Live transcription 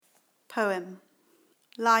Poem.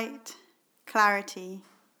 Light, clarity,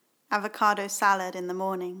 avocado salad in the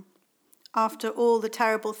morning. After all the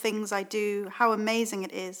terrible things I do, how amazing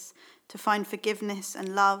it is to find forgiveness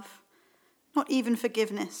and love. Not even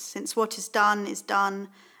forgiveness, since what is done,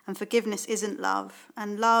 and forgiveness isn't love,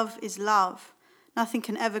 and love is love. Nothing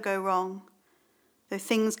can ever go wrong. Though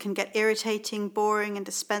things can get irritating, boring, and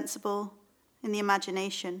dispensable in the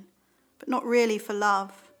imagination, but not really for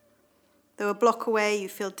love. Though a block away you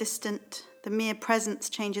feel distant, the mere presence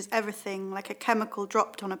changes everything like a chemical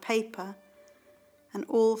dropped on a paper, and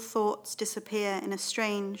all thoughts disappear in a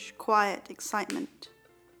strange, quiet excitement.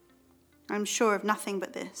 I'm sure of nothing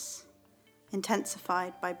but this,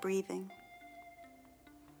 intensified by breathing.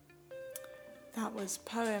 That was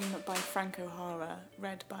Poem by Frank O'Hara,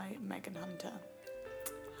 read by Megan Hunter.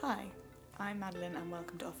 Hi, I'm Madeline and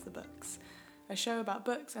welcome to Off the Books, a show about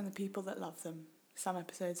books and the people that love them. Some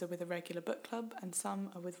episodes are with a regular book club and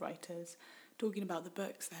some are with writers, talking about the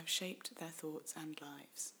books that have shaped their thoughts and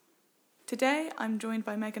lives. Today I'm joined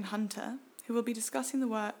by Megan Hunter, who will be discussing the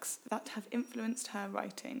works that have influenced her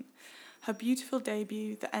writing. Her beautiful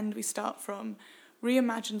debut, The End We Start From,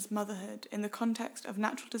 reimagines motherhood in the context of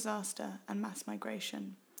natural disaster and mass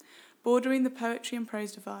migration. Bordering the poetry and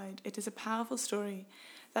prose divide, it is a powerful story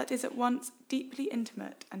that is at once deeply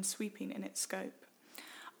intimate and sweeping in its scope.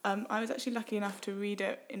 I was actually lucky enough to read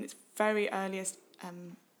it in its very earliest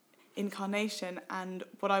incarnation, and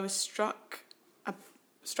what I was struck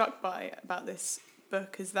by about this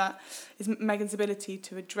book is Megan's ability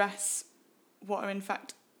to address what are in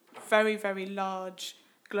fact very, very large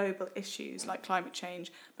global issues like climate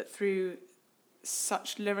change, but through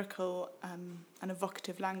such lyrical and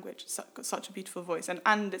evocative language. It's got such a beautiful voice,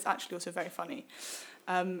 and it's actually also very funny.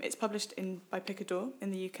 It's published by Picador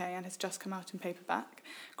in the UK and has just come out in paperback,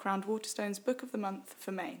 crowned Waterstone's Book of the Month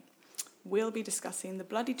for May. We'll be discussing The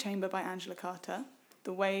Bloody Chamber by Angela Carter,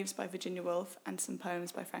 The Waves by Virginia Woolf, and some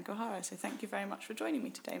poems by Frank O'Hara. So thank you very much for joining me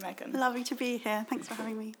today, Megan. Lovely to be here. Thanks for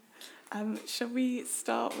having me. Shall we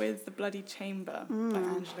start with The Bloody Chamber by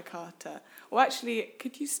Angela Carter? Or actually,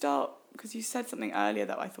 could you start, because you said something earlier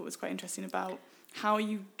that I thought was quite interesting about how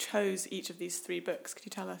you chose each of these three books. Could you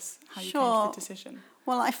tell us how you came to the decision?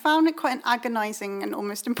 Well, I found it quite an agonising and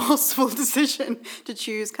almost impossible decision to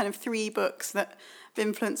choose kind of three books that have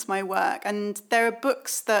influenced my work. And there are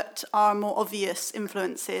books that are more obvious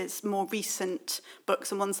influences, more recent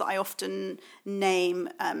books, and ones that I often name,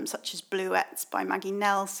 such as Bluets by Maggie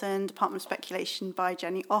Nelson, Department of Speculation by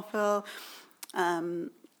Jenny Oppel,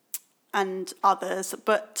 and others.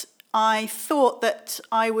 But I thought that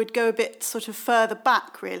I would go a bit sort of further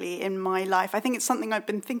back, really, in my life. I think it's something I've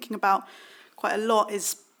been thinking about quite a lot,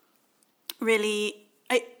 is really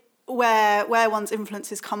where one's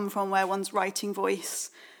influences come from, where one's writing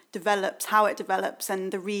voice develops, how it develops,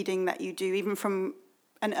 and the reading that you do, even from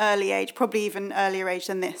an early age, probably even earlier age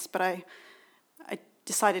than this, but I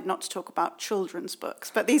decided not to talk about children's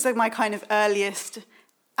books. But these are my kind of earliest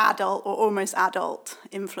adult or almost adult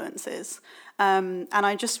influences. And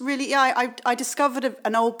I just really, I discovered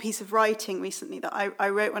an old piece of writing recently that I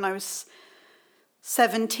wrote when I was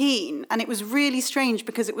 17, and it was really strange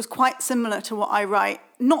because it was quite similar to what I write,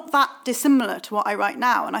 not that dissimilar to what I write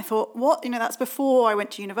now. And I thought, that's before I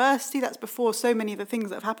went to university, that's before so many of the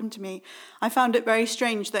things that have happened to me. I found it very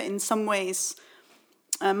strange that in some ways,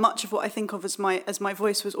 much of what I think of as my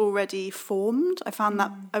voice was already formed. I found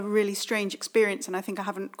that a really strange experience, and I think I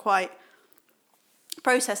haven't quite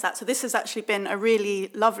processed that. So this has actually been a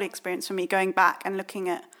really lovely experience for me, going back and looking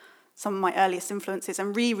at some of my earliest influences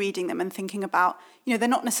and rereading them and thinking about, they're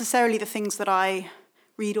not necessarily the things that I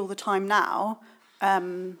read all the time now.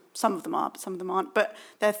 Some of them are, but some of them aren't. But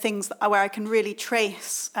they're things where I can really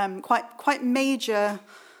trace quite major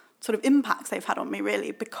sort of impacts they've had on me,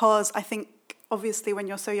 really, because I think, obviously, when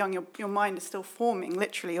you're so young, your mind is still forming,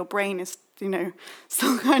 literally. Your brain is,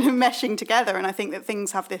 still kind of meshing together. And I think that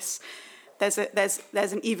things have this, there's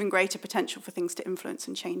an even greater potential for things to influence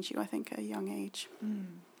and change you, I think, at a young age.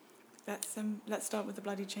 Let's start with The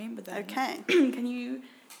Bloody Chamber then. Okay. Can you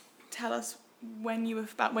tell us when you were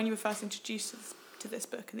first introduced to this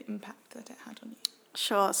book and the impact that it had on you?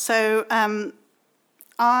 Sure. So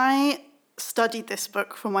I studied this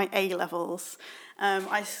book for my A-levels.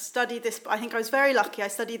 I studied this, I think I was very lucky. I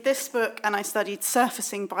studied this book and I studied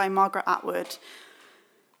Surfacing by Margaret Atwood.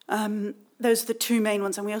 Those are the two main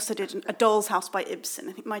ones, and we also did A Doll's House by Ibsen.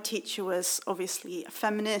 I think my teacher was obviously a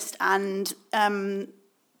feminist, and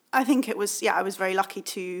I think it was, I was very lucky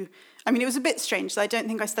to, it was a bit strange, so I don't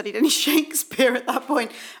think I studied any Shakespeare at that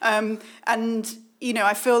point. And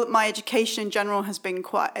I feel that my education in general has been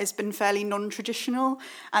fairly non-traditional,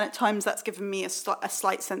 and at times that's given me a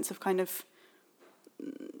slight sense of kind of,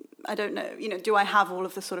 I don't know, do I have all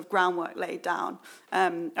of the sort of groundwork laid down?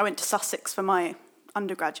 I went to Sussex for my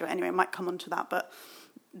undergraduate anyway, I might come on to that, but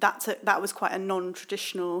that was quite a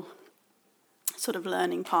non-traditional sort of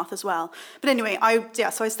learning path as well. But anyway,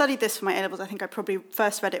 so I studied this for my A-levels. I think I probably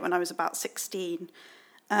first read it when I was about 16.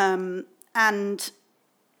 And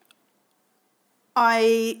I'd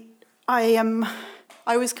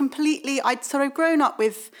sort of grown up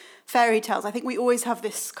with fairy tales. I think we always have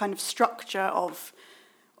this kind of structure of,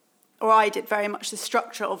 or I did very much the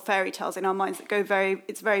structure of fairy tales in our minds that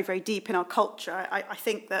it's very, very deep in our culture. I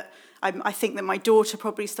think that my daughter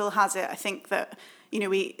probably still has it. I think that,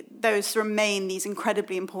 those remain these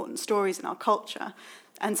incredibly important stories in our culture.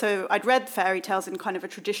 And so I'd read fairy tales in kind of a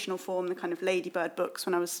traditional form, the kind of Ladybird books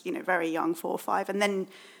when I was, very young, 4 or 5, and then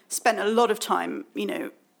spent a lot of time,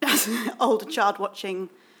 as an older child watching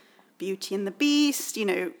Beauty and the Beast,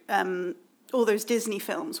 all those Disney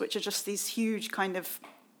films, which are just these huge kind of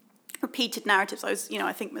repeated narratives.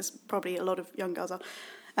 I think there's probably a lot of young girls are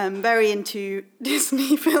very into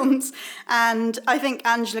Disney films, and I think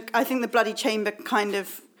The Bloody Chamber kind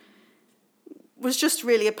of was just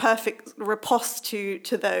really a perfect riposte to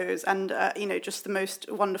those, and just the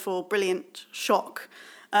most wonderful, brilliant shock,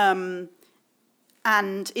 and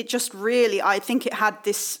it just really, I think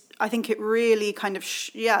it really kind of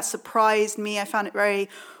surprised me. I found it very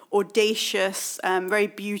audacious, very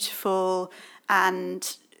beautiful,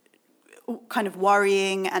 and kind of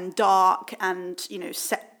worrying and dark and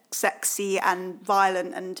sexy and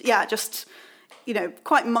violent, and just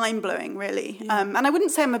quite mind-blowing, really. And I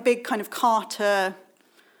wouldn't say I'm a big kind of Carter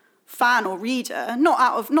fan or reader,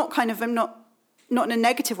 not in a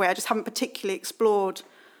negative way. I just haven't particularly explored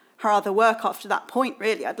her other work after that point,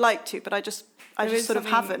 really. I'd like to, but I just sort of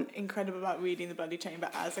haven't. Incredible about reading The Bloody Chamber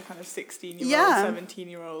as a kind of 16-year-old,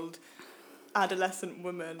 17-year-old adolescent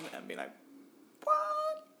woman, and be like, what?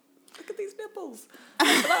 Look at these nipples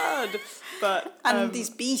and blood, but and these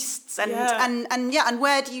beasts, and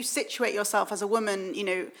where do you situate yourself as a woman?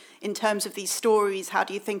 In terms of these stories, how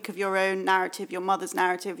do you think of your own narrative, your mother's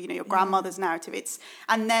narrative, your grandmother's narrative?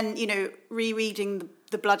 And then rereading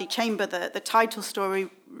the Bloody Chamber, the title story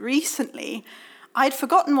recently, I'd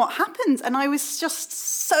forgotten what happens, and I was just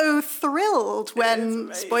so thrilled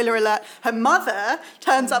when, spoiler alert, her mother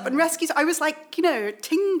turns up and rescues her. I was like,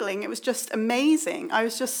 tingling. It was just amazing. I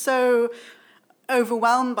was just so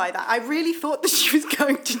overwhelmed by that. I really thought that she was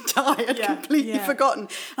going to die. I'd completely forgotten. And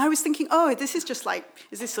I was thinking, this is just like,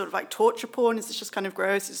 is this sort of like torture porn? Is this just kind of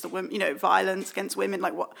gross? Is the women, violence against women?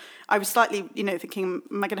 Like what? I was slightly, thinking,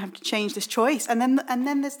 am I going to have to change this choice? And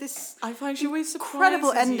then there's this I find she always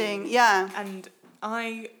incredible ending. Yeah. And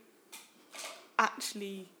I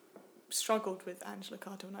actually struggled with Angela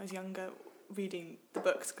Carter when I was younger, reading the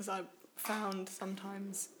books, because I found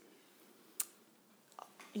sometimes,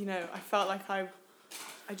 I felt like I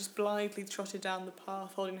just blithely trotted down the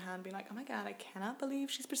path, holding her hand, being like, oh my God, I cannot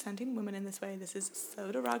believe she's presenting women in this way. This is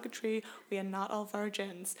so derogatory. We are not all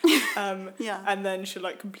virgins. And then she'll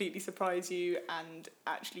completely surprise you, and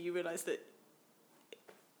actually you realise that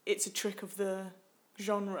it's a trick of the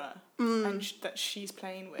genre and that she's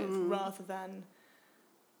playing with, rather than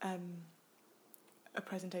a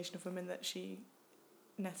presentation of women that she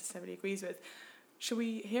necessarily agrees with. Shall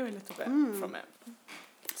we hear a little bit from it?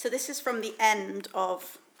 So this is from the end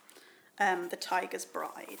of The Tiger's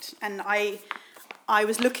Bride, and I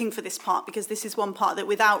was looking for this part because this is one part that,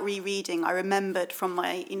 without rereading, I remembered from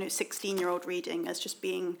my 16-year-old reading as just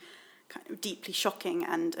being kind of deeply shocking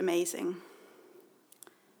and amazing.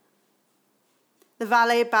 The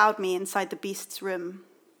valet bowed me inside the beast's room.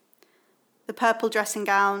 The purple dressing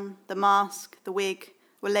gown, the mask, the wig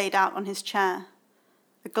were laid out on his chair.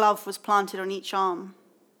 A glove was planted on each arm.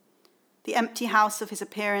 The empty house of his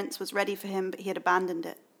appearance was ready for him, but he had abandoned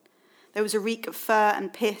it. There was a reek of fur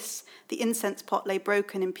and piss. The incense pot lay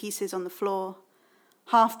broken in pieces on the floor.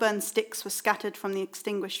 Half-burned sticks were scattered from the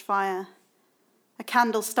extinguished fire. A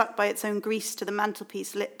candle stuck by its own grease to the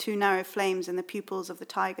mantelpiece lit 2 narrow flames in the pupils of the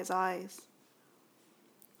tiger's eyes.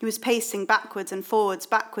 He was pacing backwards and forwards,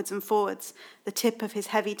 the tip of his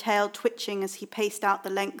heavy tail twitching as he paced out the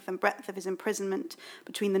length and breadth of his imprisonment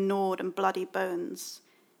between the gnawed and bloody bones.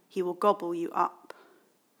 He will gobble you up.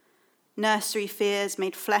 Nursery fears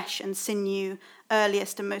made flesh and sinew,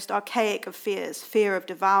 earliest and most archaic of fears, fear of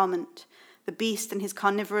devourment. The beast in his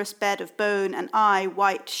carnivorous bed of bone, and I,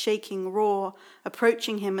 white, shaking, raw,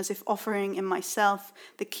 approaching him as if offering in myself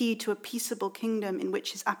the key to a peaceable kingdom in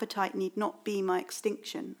which his appetite need not be my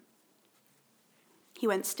extinction. He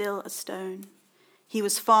went still as stone. He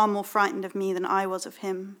was far more frightened of me than I was of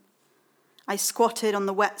him. I squatted on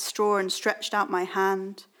the wet straw and stretched out my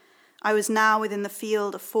hand. I was now within the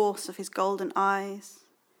field of force of his golden eyes.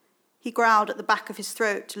 He growled at the back of his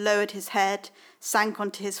throat, lowered his head, sank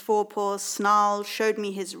onto his forepaws, snarled, showed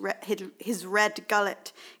me his red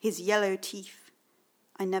gullet, his yellow teeth.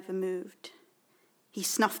 I never moved. He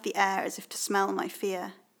snuffed the air as if to smell my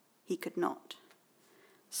fear. He could not.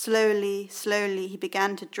 Slowly, slowly, he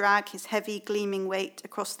began to drag his heavy, gleaming weight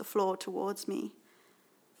across the floor towards me.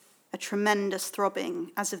 A tremendous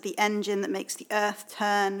throbbing, as of the engine that makes the earth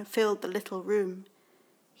turn, filled the little room.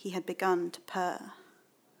 He had begun to purr.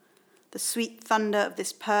 The sweet thunder of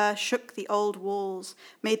this purr shook the old walls,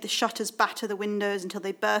 made the shutters batter the windows until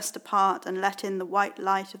they burst apart and let in the white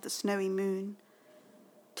light of the snowy moon.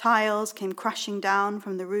 Tiles came crashing down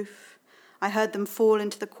from the roof. I heard them fall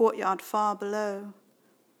into the courtyard far below.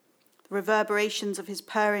 The reverberations of his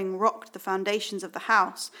purring rocked the foundations of the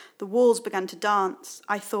house. The walls began to dance.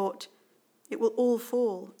 I thought, it will all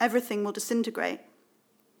fall. Everything will disintegrate.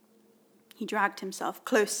 He dragged himself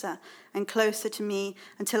closer and closer to me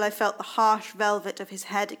until I felt the harsh velvet of his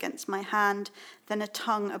head against my hand, then a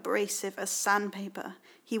tongue abrasive as sandpaper.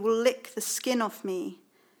 He will lick the skin off me.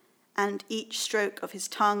 And each stroke of his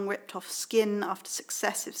tongue ripped off skin after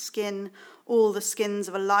successive skin, all the skins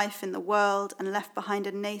of a life in the world, and left behind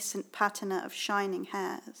a nascent patina of shining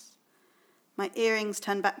hairs. My earrings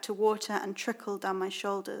turned back to water and trickled down my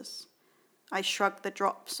shoulders. I shrugged the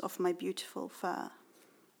drops off my beautiful fur.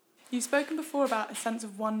 You've spoken before about a sense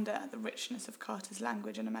of wonder at the richness of Carter's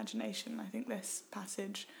language and imagination. I think this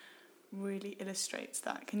passage really illustrates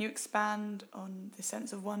that. Can you expand on the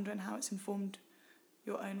sense of wonder and how it's informed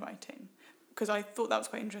your own writing? Because I thought that was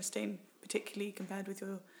quite interesting, particularly compared with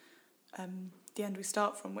your The End We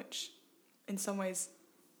Start From, which in some ways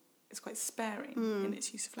is quite sparing in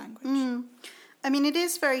its use of language. I mean, it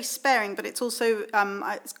is very sparing, but it's also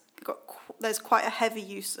there's quite a heavy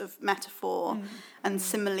use of metaphor and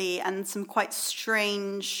simile and some quite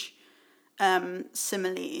strange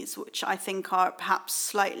similes, which I think are perhaps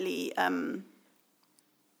slightly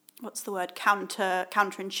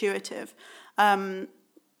counterintuitive.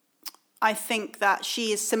 I think that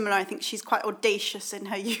she is similar. I think she's quite audacious in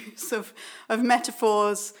her use of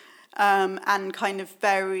metaphors and kind of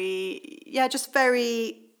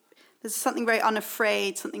there's something very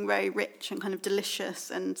unafraid, something very rich and kind of delicious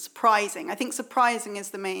and surprising. I think surprising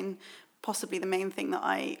is possibly the main thing that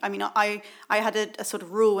I had a sort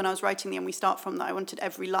of rule when I was writing The End We Start From that I wanted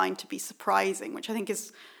every line to be surprising, which I think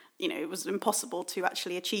is, it was impossible to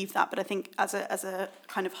actually achieve that. But I think as a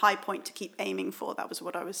kind of high point to keep aiming for, that was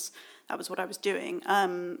what I was doing.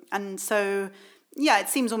 And so, yeah, it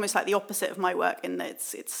seems almost like the opposite of my work in that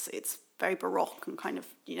it's very baroque and kind of,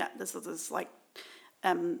 there's like,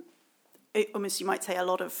 almost you might say a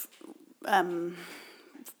lot of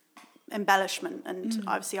embellishment, and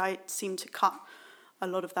obviously I seem to cut a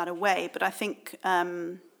lot of that away. But I think,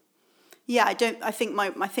 I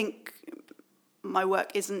think my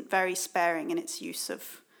work isn't very sparing in its use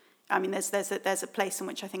of. I mean, there's a place in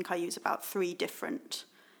which I think I use about 3 different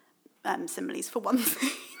similes for one thing.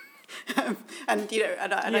 It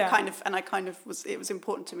was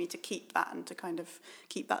important to me to keep that and to kind of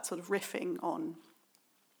keep that sort of riffing on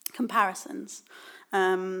comparisons.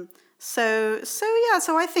 So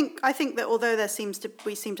I think that although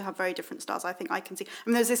we seem to have very different styles, I think I can see. I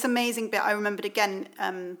mean, there's this amazing bit I remembered again,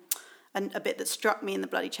 a bit that struck me in The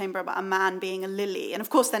Bloody Chamber about a man being a lily, and of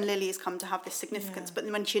course then lily has come to have this significance. Yeah.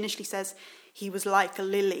 But when she initially says he was like a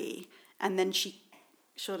lily, and then she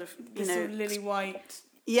sort of sort of lily white.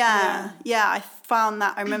 Yeah, I found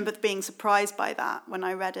that. I remember being surprised by that when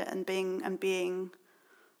I read it, and being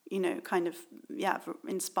kind of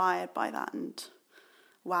inspired by that and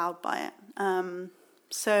wowed by it.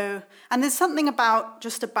 So, and there's something about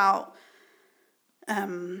the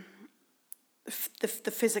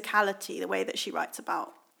physicality, the way that she writes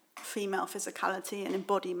about female physicality and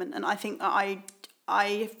embodiment, and I think I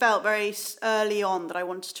felt very early on that I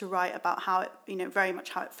wanted to write about how it, very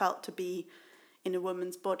much how it felt to be in a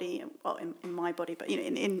woman's body, well, in my body, but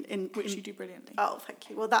in which you do brilliantly. Oh, thank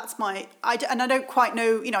you. Well, that's I don't quite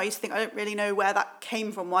know. I used to think I don't really know where that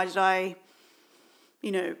came from. Why did I,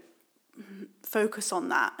 focus on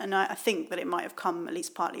that? And I think that it might have come at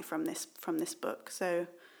least partly from this book. So,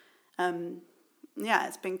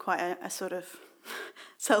 it's been quite a sort of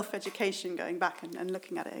self-education going back and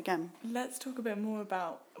looking at it again. Let's talk a bit more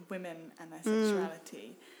about women and their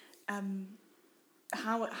sexuality.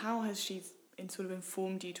 How has she sort of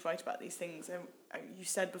informed you to write about these things? You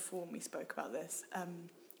said before when we spoke about this,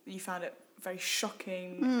 you found it very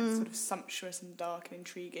shocking, and sort of sumptuous and dark and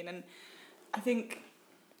intriguing. And I think,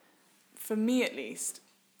 for me at least,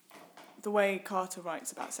 the way Carter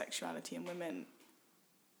writes about sexuality and women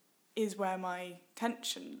is where my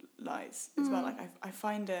tension lies as well. Like I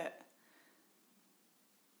find it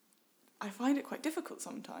quite difficult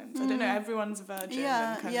sometimes. I don't know, everyone's a virgin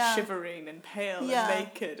and kind of shivering and pale and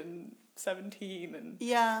naked and 17 and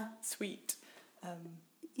sweet.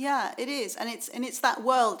 Yeah, it is, and it's that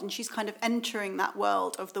world, and she's kind of entering that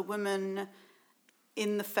world of the woman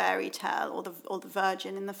in the fairy tale, or the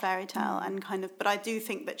virgin in the fairy tale, and kind of. But I do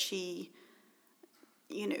think that she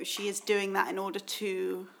is doing that in order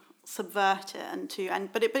to subvert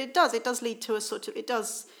it, but it does lead to a sort of it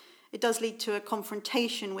does lead to a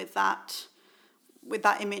confrontation with that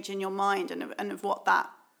image in your mind and of what that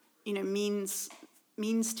means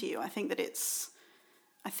to you. I think that it's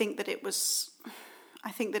something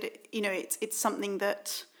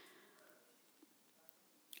that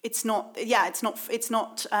it's not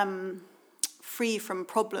free from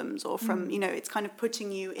problems or from it's kind of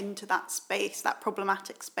putting you into that space, that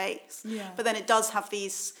problematic space. But then it does have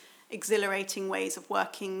these exhilarating ways of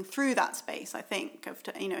working through that space, I think,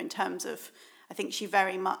 in terms of, I think she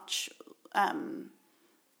very much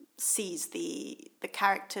sees the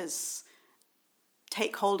characters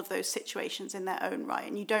take hold of those situations in their own right,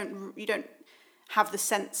 and you don't have the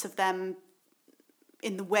sense of them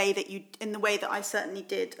in the way that I certainly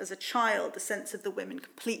did as a child, the sense of the women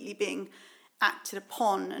completely being acted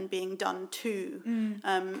upon and being done to.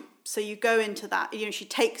 So you go into that, she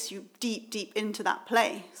takes you deep into that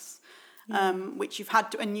place, which you've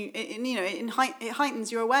had to, it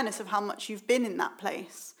heightens your awareness of how much you've been in that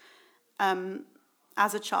place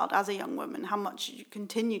as a child, as a young woman, how much you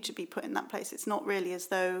continue to be put in that place. It's not really as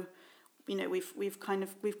though,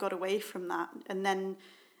 we've got away from that. And then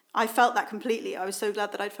I felt that completely. I was so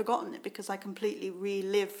glad that I'd forgotten it, because I completely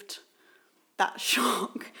relived that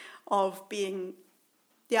shock of being,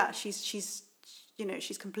 she's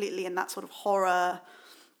completely in that sort of horror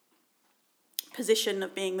position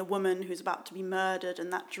of being the woman who's about to be murdered,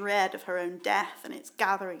 and that dread of her own death, and it's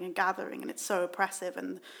gathering, and it's so oppressive,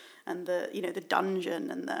 and the dungeon,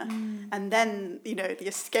 and then the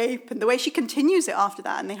escape, and the way she continues it after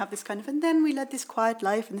that, and they have this kind of, and then we led this quiet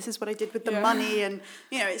life, and this is what I did with the money, and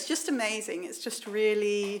it's just amazing. It's just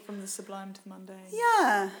really from the sublime to the mundane.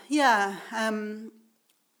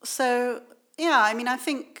 I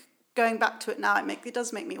think going back to it now, it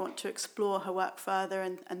does make me want to explore her work further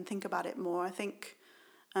and think about it more. I think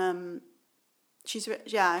I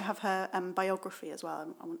have her biography as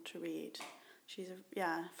well. I want to read. She's a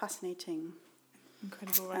fascinating,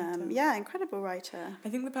 incredible writer. Incredible writer. I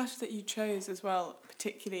think the passage that you chose as well,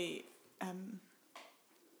 particularly,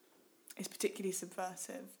 is particularly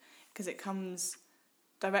subversive, because it comes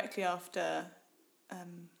directly after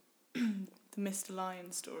the Mr.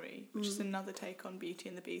 Lion story, which is another take on Beauty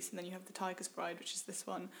and the Beast, and then you have The Tiger's Bride, which is this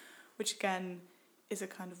one, which again is a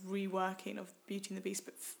kind of reworking of Beauty and the Beast,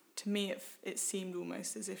 but to me it seemed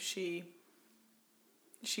almost as if she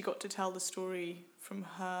got to tell the story from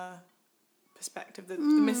her perspective. The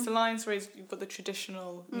Mr. Lion story is, you've got the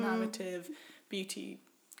traditional narrative, Beauty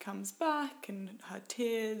comes back and her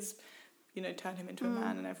tears, turn him into a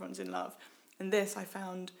man and everyone's in love. And this I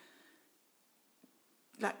found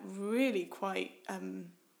like really quite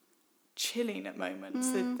chilling at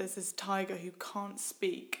moments. There's this tiger who can't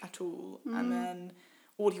speak at all, and then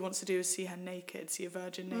all he wants to do is see her naked, see a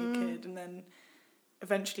virgin naked, and then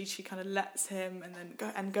eventually she kind of lets him, and then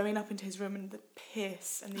going up into his room, and the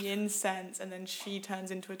piss and the incense, and then she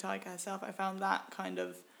turns into a tiger herself. I found that kind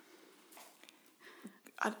of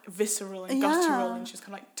visceral and guttural, and she's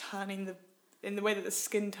kind of like turning in the way that the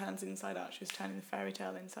skin turns inside out, she was turning the fairy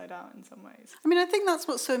tale inside out in some ways. I mean, I think that's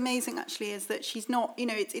what's so amazing actually, is that she's not,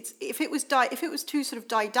 it's if it was too sort of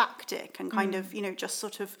didactic and kind of, just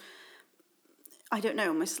sort of, I don't know,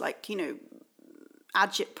 almost like,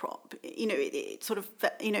 agitprop, it's sort of,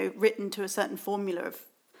 written to a certain formula of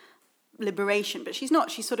liberation, but she's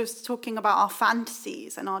not. She's sort of talking about our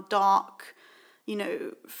fantasies and our dark,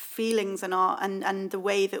 feelings and the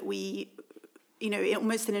way that we,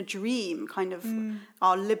 almost in a dream, kind of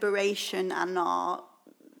our liberation and our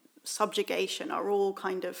subjugation are all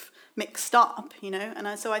kind of mixed up,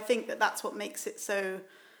 and so I think that that's what makes it so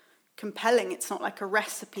compelling. It's not like a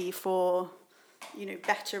recipe for,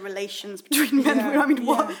 better relations between men and women.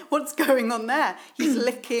 What's going on there? He's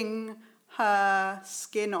licking her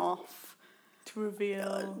skin off to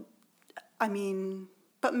reveal.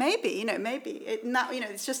 But maybe,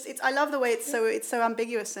 it's just, I love the way it's so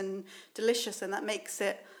ambiguous and delicious, and that makes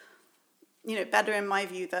it, better in my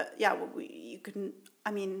view that, you couldn't,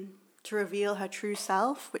 to reveal her true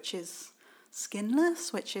self, which is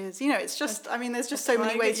Skinless, which is, it's just, there's just so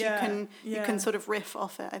many ways you can sort of riff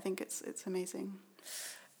off it. I think it's amazing.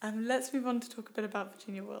 Let's move on to talk a bit about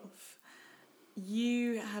Virginia Woolf.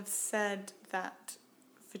 You have said that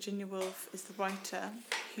Virginia Woolf is the writer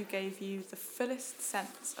who gave you the fullest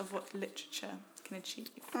sense of what literature can achieve.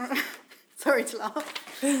 Sorry to laugh.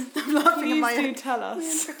 I'm laughing at my own. Please do tell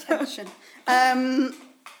us. Pretension.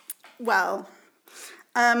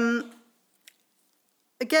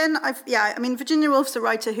 Again, Virginia Woolf's a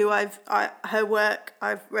writer who her work,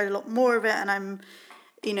 I've read a lot more of it, and I'm,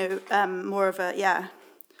 more of a,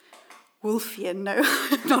 Woolfian. No,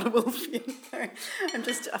 not a Woolfian. No, I'm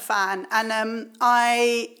just a fan. And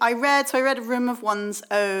I read A Room of One's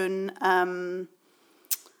Own on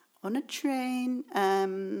a train,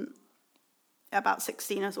 about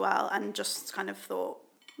 16 as well, and just kind of thought,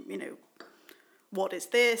 what is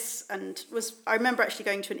this? And I remember actually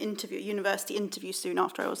going to a university interview soon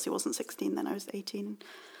after. I obviously wasn't 16 then, I was 18,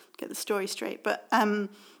 get the story straight. But and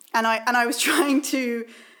I was trying to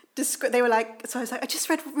describe. They were like, so I was like, I just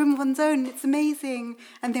read Room of One's Own, it's amazing.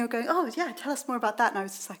 And they were going, oh yeah, tell us more about that. And I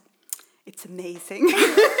was just like, it's amazing.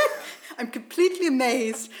 I'm completely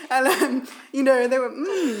amazed. And they were.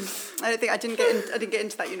 I didn't get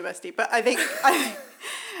into that university, but I think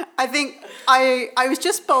I was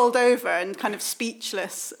just bowled over and kind of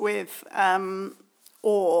speechless with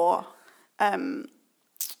awe,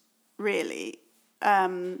 really,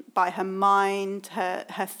 by her mind,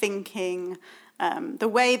 her thinking, the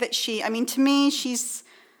way that she. To me, she's,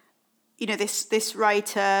 this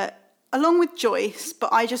writer, along with Joyce.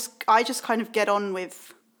 But I just kind of get on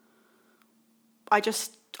with. I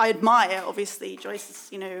admire, obviously,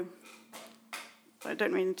 Joyce's, I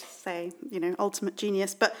don't mean to say, ultimate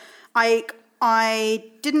genius, but I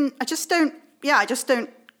don't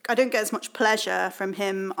get as much pleasure from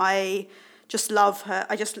him. I just love her.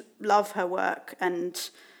 I just love her work and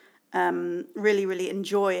really, really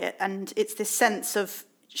enjoy it. And it's this sense of,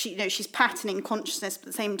 she's patterning consciousness, but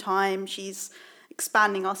at the same time, she's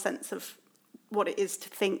expanding our sense of what it is to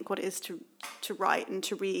think, what it is to write and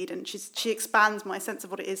to read, and she expands my sense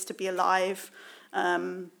of what it is to be alive.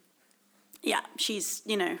 She's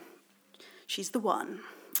she's the one.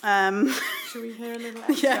 Shall we hear a little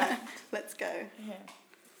extract? Yeah, let's go. Yeah.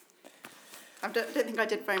 I don't think I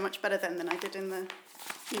did very much better than I did in the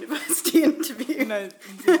university interview. No, you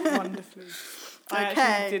did wonderfully. I Okay.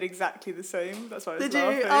 actually did exactly the same. That's why I was Did you?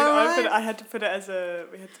 laughing. Oh, I had to put it as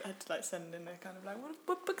we had to like send in a kind of like,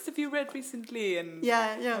 what books have you read recently? And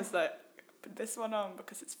Yeah. I was like, put this one on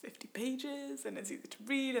because it's 50 pages and it's easy to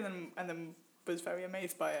read, and then was very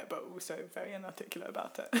amazed by it, but also very inarticulate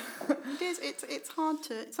about it. It is. It's hard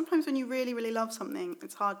to. Sometimes when you really, really love something,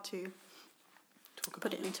 it's hard to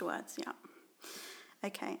put it into words. Yeah.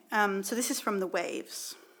 Okay. So this is from The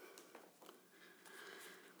Waves.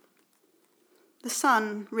 The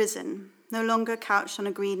sun, risen, no longer couched on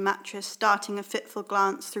a green mattress, darting a fitful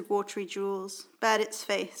glance through watery jewels, bared its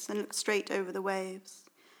face and looked straight over the waves.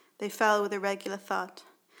 They fell with a regular thud.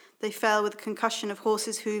 They fell with a concussion of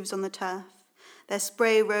horses' hooves on the turf. Their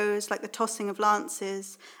spray rose like the tossing of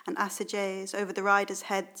lances and assegais over the riders'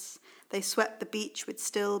 heads. They swept the beach with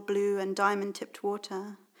still blue and diamond-tipped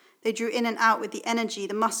water. They drew in and out with the energy,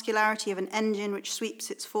 the muscularity of an engine which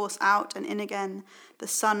sweeps its force out and in again. The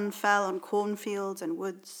sun fell on cornfields and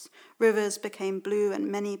woods. Rivers became blue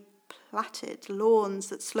and many plaited. Lawns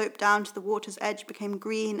that sloped down to the water's edge became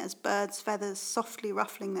green as birds' feathers softly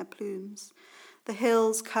ruffling their plumes. The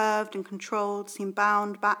hills, curved and controlled, seemed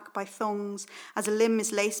bound back by thongs as a limb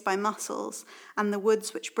is laced by muscles, and the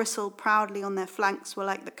woods which bristled proudly on their flanks were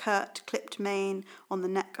like the curt, clipped mane on the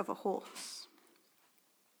neck of a horse.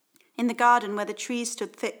 In the garden where the trees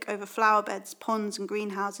stood thick over flower beds, ponds and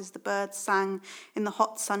greenhouses, the birds sang in the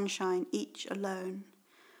hot sunshine, each alone.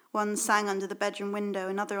 One sang under the bedroom window,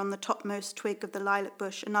 another on the topmost twig of the lilac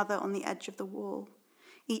bush, another on the edge of the wall.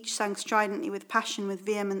 Each sang stridently with passion, with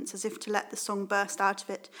vehemence, as if to let the song burst out of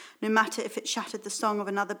it, no matter if it shattered the song of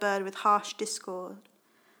another bird with harsh discord.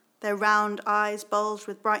 Their round eyes bulged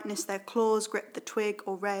with brightness, their claws gripped the twig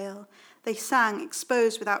or rail. They sang,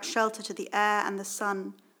 exposed without shelter to the air and the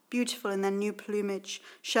sun, beautiful in their new plumage,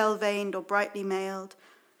 shell-veined or brightly mailed,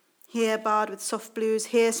 here barred with soft blues,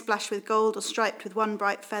 here splashed with gold or striped with one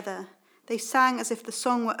bright feather. They sang as if the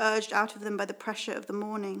song were urged out of them by the pressure of the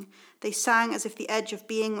morning. They sang as if the edge of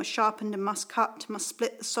being was sharpened and must cut, must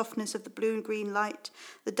split the softness of the blue-green light,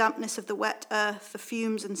 the dampness of the wet earth, the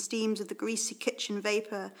fumes and steams of the greasy kitchen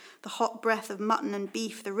vapour, the hot breath of mutton and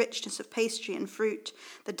beef, the richness of pastry and fruit,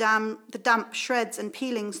 the damp shreds and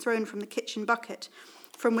peelings thrown from the kitchen bucket,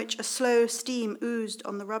 from which a slow steam oozed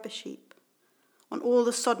on the rubbish heap. On all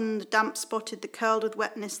the sodden, the damp-spotted, the curled with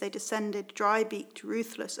wetness, they descended, dry-beaked,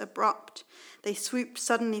 ruthless, abrupt. They swooped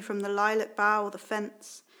suddenly from the lilac bough or the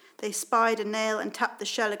fence. They spied a nail and tapped the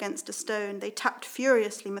shell against a stone. They tapped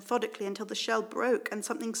furiously, methodically, until the shell broke and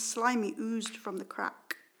something slimy oozed from the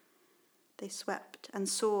crack. They swept and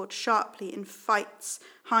soared sharply in fights,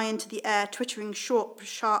 high into the air, twittering short,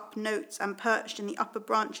 sharp notes, and perched in the upper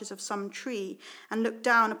branches of some tree, and looked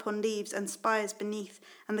down upon leaves and spires beneath,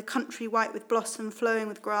 and the country white with blossom flowing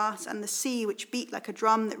with grass, and the sea which beat like a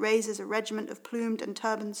drum that raises a regiment of plumed and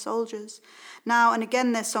turbaned soldiers. Now and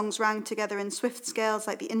again their songs rang together in swift scales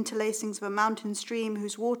like the interlacings of a mountain stream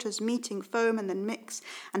whose waters meeting foam and then mix,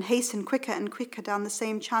 and hasten quicker and quicker down the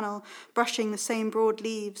same channel, brushing the same broad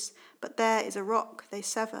leaves. But there is a rock they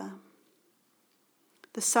sever.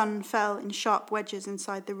 The sun fell in sharp wedges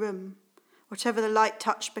inside the room. Whatever the light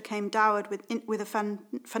touched became dowered with a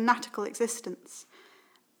fanatical existence.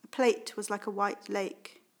 A plate was like a white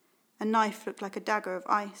lake. A knife looked like a dagger of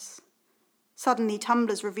ice. Suddenly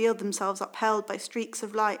tumblers revealed themselves upheld by streaks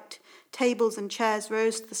of light. Tables and chairs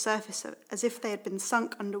rose to the surface as if they had been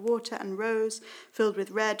sunk under water and rose, filled with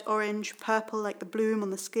red, orange, purple like the bloom on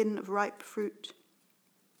the skin of ripe fruit.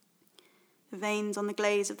 The veins on the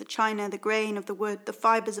glaze of the china, the grain of the wood, the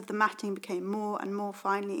fibres of the matting became more and more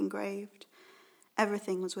finely engraved.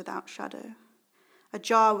 Everything was without shadow. A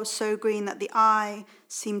jar was so green that the eye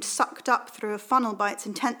seemed sucked up through a funnel by its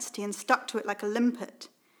intensity and stuck to it like a limpet.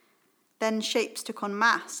 Then shapes took on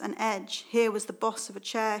mass and edge. Here was the boss of a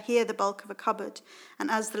chair, here the bulk of a cupboard,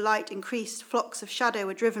 and as the light increased, flocks of shadow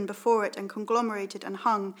were driven before it and conglomerated and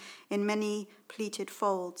hung in many pleated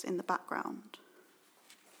folds in the background.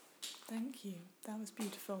 Thank you. That was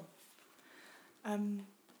beautiful.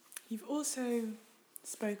 You've also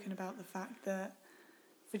spoken about the fact that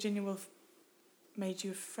Virginia Woolf made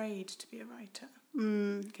you afraid to be a writer.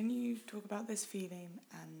 Can you talk about this feeling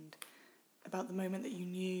and about the moment that you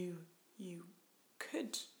knew you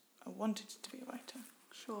could or wanted to be a writer?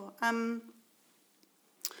 Sure.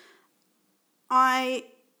 I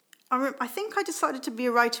think I decided to be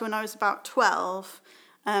a writer when I was about 12.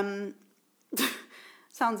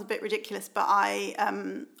 Sounds a bit ridiculous, but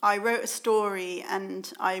I wrote a story,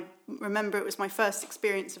 and I remember it was my first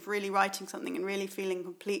experience of really writing something and really feeling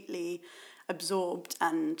completely absorbed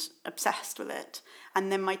and obsessed with it.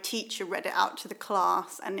 And then my teacher read it out to the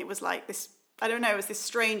class, and it was like this, I don't know, it was this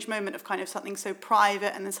strange moment of kind of something so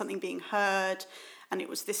private and then something being heard. And it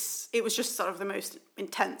was just sort of the most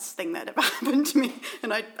intense thing that ever happened to me.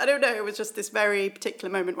 And I don't know, it was just this very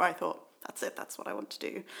particular moment where I thought, that's it, that's what I want to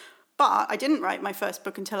do. But I didn't write my first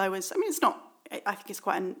book until I think it's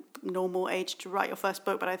quite a normal age to write your first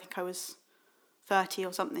book, but I think I was 30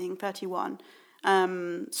 or something, 31.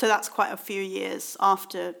 So that's quite a few years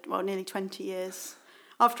after, well, nearly 20 years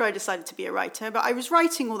after I decided to be a writer. But I was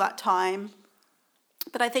writing all that time.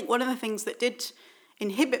 But I think one of the things that did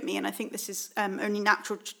inhibit me, and I think this is only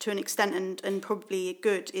natural to an extent and probably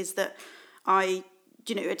good, is that I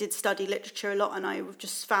did study literature a lot, and I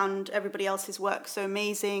just found everybody else's work so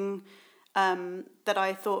amazing that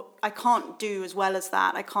I thought, I can't do as well as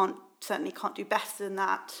that. I certainly can't do better than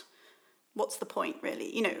that. What's the point,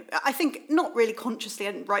 really? I think not really consciously,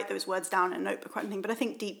 I didn't write those words down in a notebook or anything, but I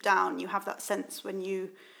think deep down you have that sense when you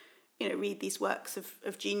read these works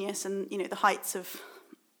of genius and, the heights of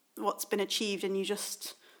what's been achieved, and you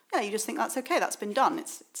just think that's okay, that's been done,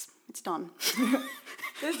 it's done.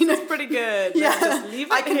 This is pretty good. Yeah. Let's just leave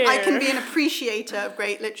it here. I can be an appreciator of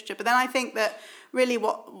great literature, but then I think that really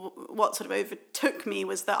what sort of overtook me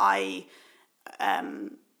was that I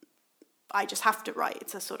just have to write.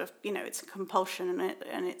 It's a sort of, it's a compulsion,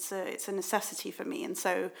 and it's a necessity for me, and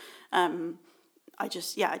so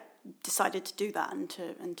I decided to do that and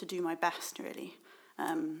to do my best, really.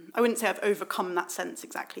 I wouldn't say I've overcome that sense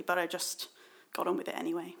exactly, but I just got on with it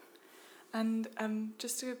anyway. And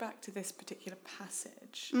just to go back to this particular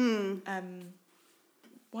passage,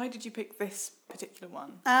 why did you pick this particular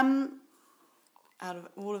one out of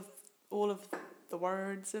all of the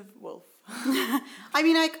words of Woolf? I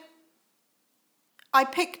mean, I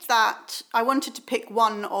picked that. I wanted to pick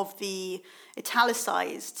one of the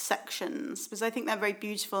italicized sections because I think they're very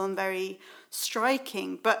beautiful and very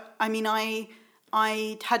striking. But I mean, I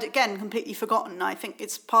had, again, completely forgotten. I think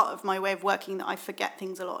it's part of my way of working that I forget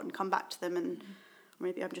things a lot and come back to them, and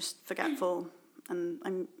maybe I'm just forgetful and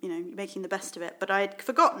I'm, making the best of it. But I'd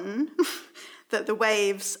forgotten that the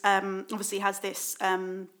waves obviously has this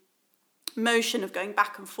motion of going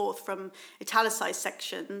back and forth from italicized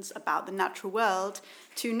sections about the natural world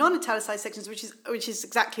to non-italicized sections, which is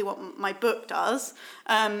exactly what my book does.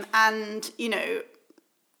 And,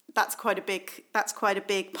 that's quite a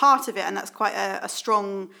big part of it, and that's quite a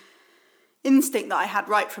strong instinct that I had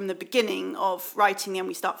right from the beginning of writing The End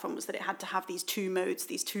We Start From, was that it had to have these two modes,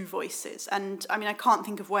 these two voices. And I mean, I can't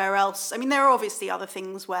think of where else. I mean, there are obviously other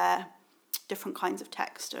things where different kinds of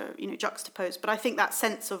text are, juxtaposed, but I think that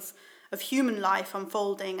sense of human life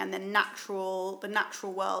unfolding, and then the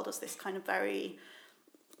natural world as this kind of very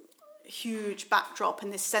huge backdrop,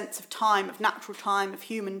 and this sense of time, of natural time, of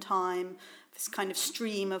human time, this kind of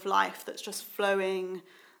stream of life that's just flowing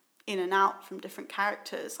in and out from different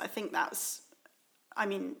characters. I think that's,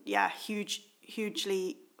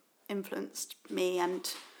 hugely influenced me.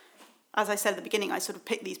 And as I said at the beginning, I sort of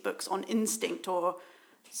picked these books on instinct, or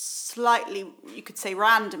slightly, you could say,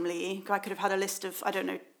 randomly. I could have had a list of,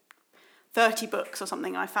 30 books or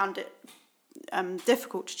something, and I found it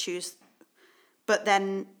difficult to choose. But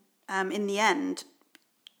then in the end,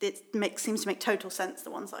 it seems to make total sense, the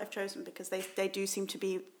ones that I've chosen, because they do seem to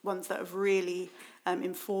be ones that have really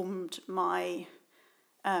informed my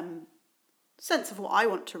sense of what I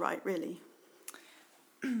want to write, really.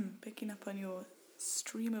 Picking up on your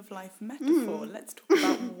stream of life metaphor, let's talk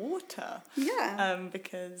about water. Yeah.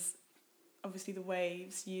 Because obviously the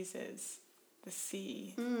waves uses the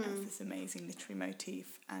sea as this amazing literary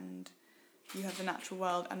motif, and you have the natural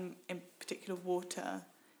world, and in particular water,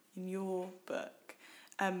 in your book.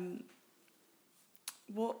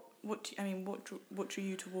 What drew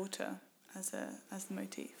you to water as the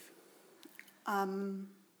motif?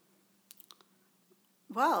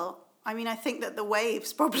 Well, I think that the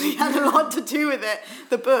waves probably had a lot to do with it.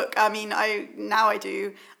 The book, I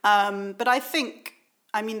do, but I think,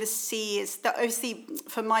 the sea is obviously,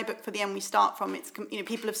 for my book, for The End We Start From, it's,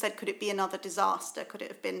 people have said, could it be another disaster? Could it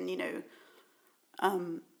have been, I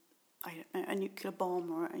don't know, a nuclear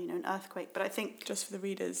bomb, or an earthquake? But I think, just for the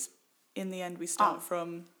readers, in The End We Start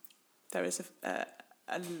From, there is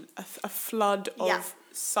a flood of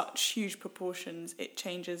such huge proportions, it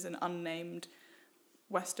changes an unnamed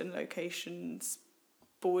Western location's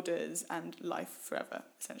borders and life forever.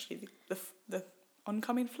 Essentially, the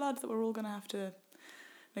oncoming flood that we're all going to have to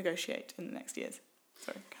negotiate in the next years.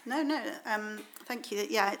 Sorry. No. Thank you.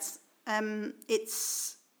 Yeah,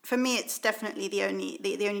 it's for me, it's definitely the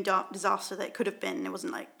only dark disaster that it could have been. It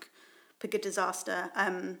wasn't like a good disaster,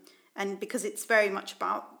 and because it's very much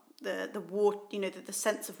about the water, the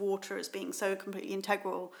sense of water as being so completely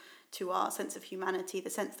integral to our sense of humanity, the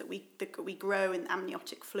sense that we grow in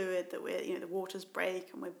amniotic fluid, that we're, the waters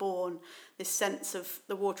break and we're born, this sense of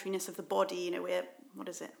the wateriness of the body, we're,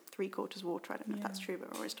 3/4 water, I don't know if that's true, but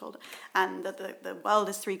we're always told it, and that the world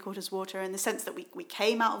is 3/4 water, and the sense that we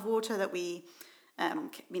came out of water, that we,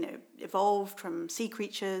 evolved from sea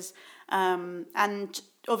creatures, and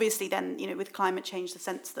obviously then, with climate change, the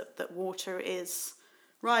sense that water is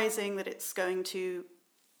rising, that it's going to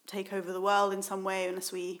take over the world in some way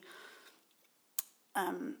unless we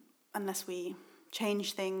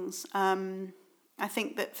change things. I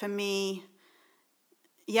think that for me,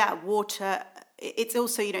 water. It's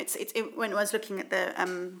also, when I was looking at the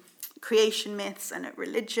creation myths and at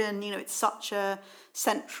religion, it's such a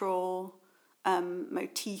central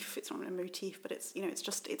motif. It's not a motif, but it's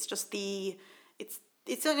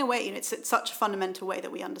it's in a way, it's such a fundamental way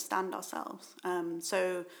that we understand ourselves.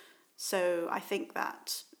 So I think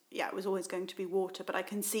that, it was always going to be water, but I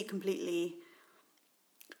can see completely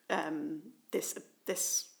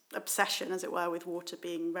this obsession, as it were, with water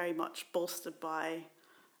being very much bolstered by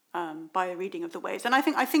the reading of the waves. And I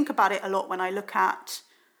think about it a lot when I look at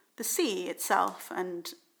the sea itself,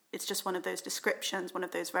 and it's just one of those descriptions, one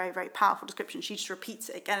of those very, very powerful descriptions. She just repeats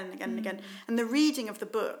it again and again and again. And the reading of the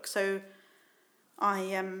book, so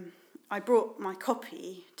I brought my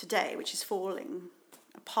copy today, which is falling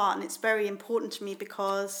apart, and it's very important to me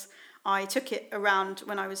because I took it around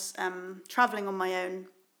when I was traveling on my own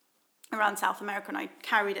around South America, and I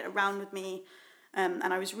carried it around with me, and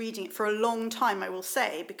I was reading it for a long time, I will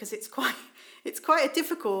say, because it's quite a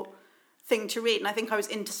difficult thing to read, and I think I was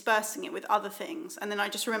interspersing it with other things, and then I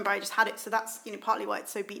just remember I just had it, so that's partly why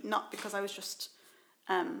it's so beaten up, because I was just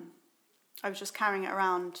carrying it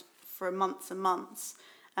around for months and months,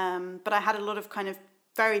 but I had a lot of kind of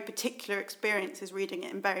very particular experiences reading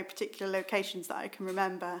it in very particular locations that I can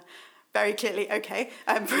remember very clearly.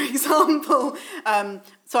 For example,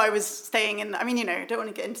 so I was staying in, I don't want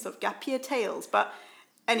to get into sort of gap year tales, but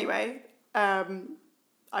anyway,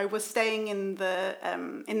 I was staying in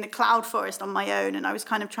the cloud forest on my own, and I was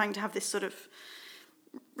kind of trying to have this sort of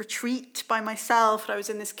retreat by myself. I was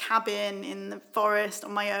in this cabin in the forest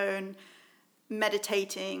on my own,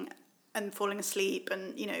 meditating and falling asleep,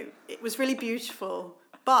 and it was really beautiful.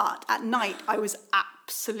 But at night I was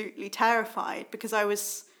absolutely terrified, because I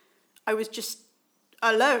was I was just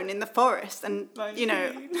alone in the forest, and you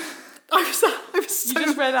know, I was so. You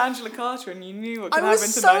just read Angela Carter and you knew what could I happen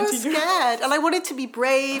was to so 19-year-olds. scared, and I wanted to be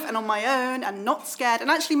brave and on my own and not scared. And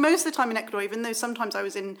actually, most of the time in Ecuador, even though sometimes I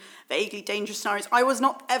was in vaguely dangerous scenarios, I was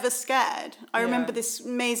not ever scared. I remember this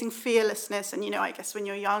amazing fearlessness, and you know, I guess when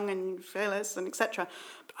you're young and fearless and etc.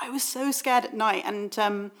 But I was so scared at night,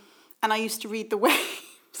 and I used to read The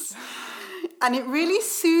Waves. And it really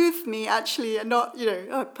soothed me, actually, and not, you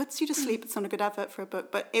know, it puts you to sleep. It's not a good advert for a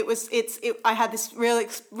book, but I had this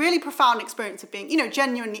really profound experience of being, you know,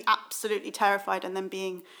 genuinely, absolutely terrified, and then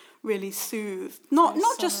being really soothed. Not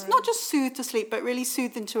just soothed to sleep, but really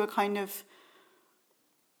soothed into a kind of.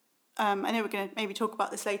 I know we're going to maybe talk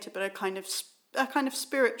about this later, but a kind of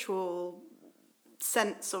spiritual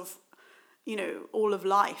sense of, you know, all of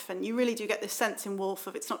life, and you really do get this sense in Woolf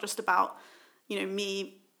of it's not just about, you know,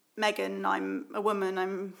 me. Megan, I'm a woman,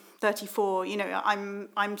 I'm 34, you know,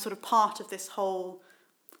 I'm sort of part of this whole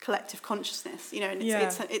collective consciousness, you know, and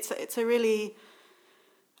it's a really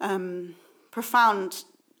profound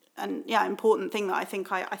and important thing that I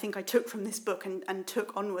think I took from this book and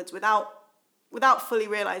took onwards without fully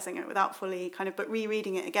realizing it, without fully kind of, but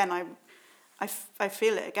rereading it again, I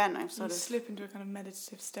feel it again. I'm sort of slip into a kind of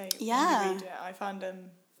meditative state. Yeah. When you read it. I found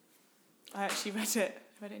I actually read it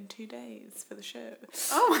in 2 days for the show.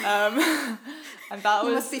 Oh. And that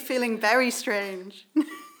you must be feeling very strange.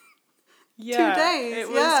 Yeah. 2 days. It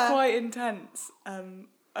was quite intense.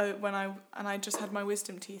 When I just had my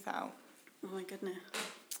wisdom teeth out. Oh my goodness.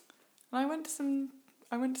 And I went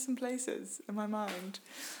to some places in my mind.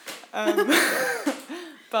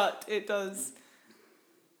 But it does.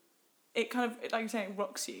 It kind of, like you're saying, it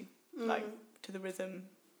rocks you, like to the rhythm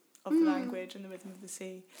of the language and the rhythm of the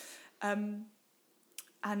sea.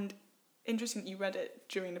 And interesting that you read it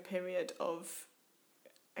during a period of,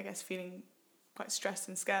 I guess, feeling quite stressed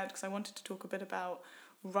and scared, because I wanted to talk a bit about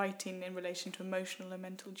writing in relation to emotional and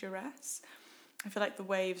mental duress. I feel like The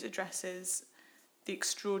Waves addresses the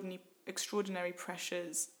extraordinary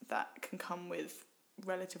pressures that can come with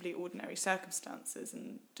relatively ordinary circumstances,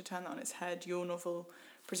 and to turn that on its head, your novel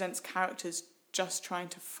presents characters just trying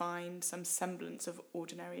to find some semblance of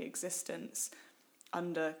ordinary existence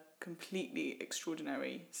under completely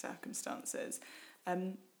extraordinary circumstances.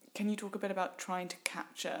 Can you talk a bit about trying to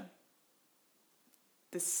capture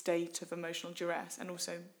the state of emotional duress and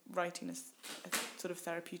also writing a sort of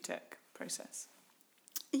therapeutic process?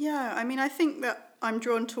 Yeah, I mean, I think that I'm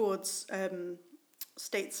drawn towards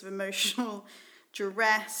states of emotional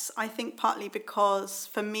duress. I think partly because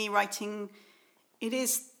for me, writing, it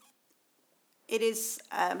is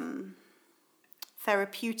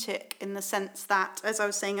therapeutic in the sense that, as I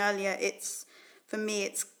was saying earlier, for me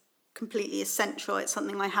it's completely essential. It's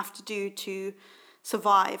something I have to do to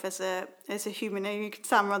survive as a human. And you could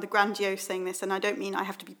sound rather grandiose saying this, and I don't mean I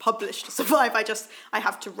have to be published to survive. I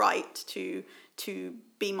have to write to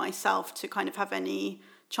be myself, to kind of have any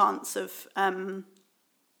chance of kind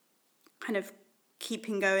of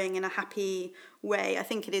keeping going in a happy way. I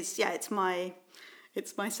think it is. Yeah, it's my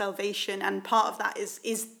salvation, and part of that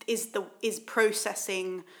is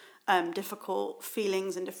processing difficult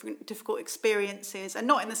feelings and difficult experiences, and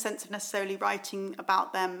not in the sense of necessarily writing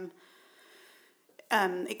about them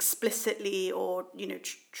explicitly or, you know,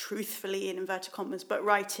 truthfully in inverted commas, but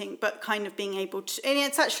kind of being able to. And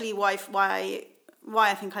it's actually why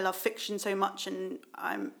I think I love fiction so much, and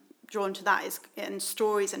I'm drawn to that, and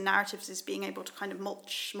stories and narratives, is being able to kind of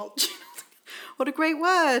mulch. What a great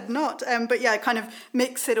word, not, but yeah, kind of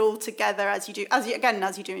mix it all together as you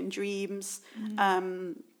do in dreams.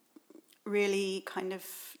 Really kind of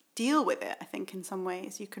deal with it. I think in some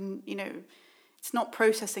ways you can, you know, it's not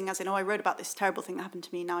processing as in, oh, I wrote about this terrible thing that happened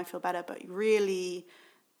to me, now I feel better, but you really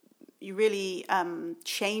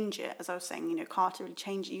change it. As I was saying, you know, Carter really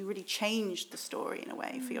changed it. You really changed the story in a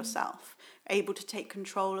way for yourself, able to take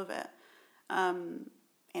control of it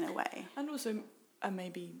in a way. And also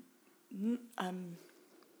maybe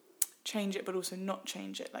change it, but also not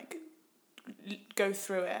change it, like go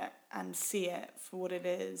through it and see it for what it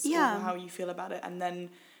is, or how you feel about it, and then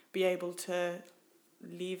be able to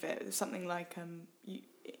leave it. Something like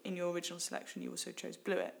in your original selection, you also chose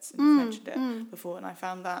Bluets, and you mentioned it before, and I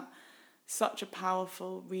found that such a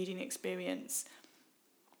powerful reading experience.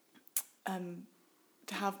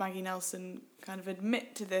 To have Maggie Nelson kind of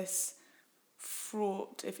admit to this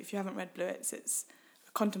fraught, if you haven't read Bluets, it's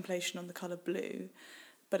a contemplation on the colour blue,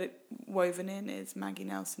 but woven in is Maggie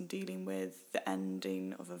Nelson dealing with the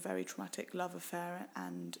ending of a very traumatic love affair,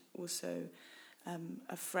 and also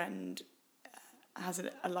a friend has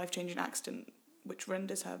a life-changing accident which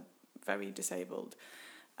renders her very disabled,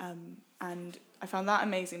 And I found that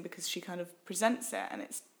amazing because she kind of presents it, and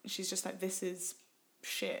she's just like, this is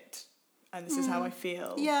shit, and this is how I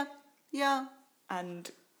feel. Yeah, yeah.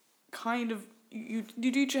 And kind of, you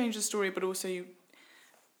do change the story, but also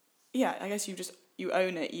I guess you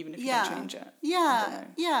own it even if you don't change it. Yeah,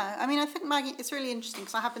 yeah. I mean, I think Maggie, it's really interesting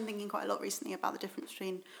because I have been thinking quite a lot recently about the difference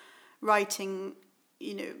between writing,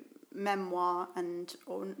 memoir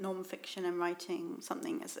or non-fiction and writing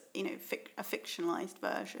something as, a fictionalized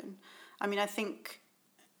version. I mean, I think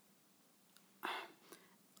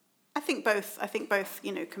both,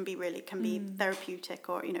 can be therapeutic,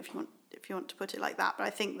 or, if you want to put it like that. But I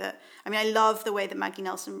think that, I love the way that Maggie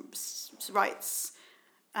Nelson writes,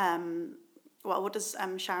 what does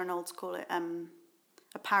Sharon Olds call it?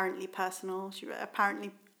 Apparently personal. She wrote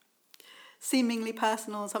apparently seemingly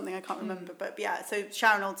personal or something, I can't remember. But yeah, so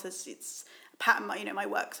Sharon Olds says it's, my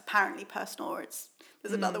work's apparently personal, or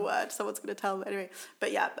there's another word, someone's going to tell me anyway.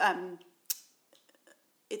 But yeah,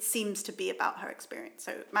 it seems to be about her experience.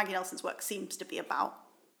 So Maggie Nelson's work seems to be about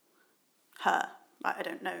her. I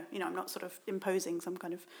don't know, I'm not sort of imposing some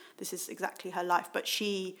kind of, this is exactly her life, but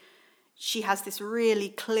she has this really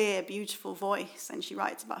clear, beautiful voice, and she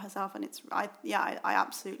writes about herself, and I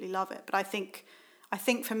absolutely love it. But I think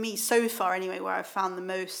for me so far anyway, where I've found the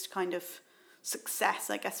most kind of success,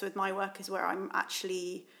 I guess, with my work is where I'm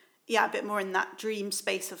actually, a bit more in that dream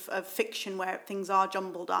space of fiction, where things are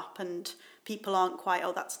jumbled up and people aren't quite,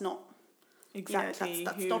 that's not exactly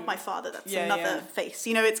that's not my father, that's another face.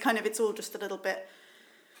 It's all just a little bit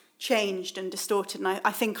changed and distorted. And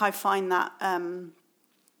I think I find that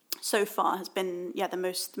so far has been the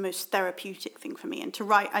most therapeutic thing for me. And to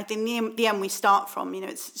write, I think the end we start from,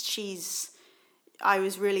 I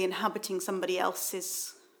was really inhabiting somebody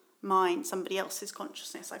else's mind, somebody else's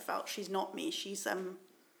consciousness. I felt she's not me. She's a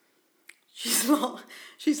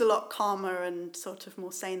lot calmer and sort of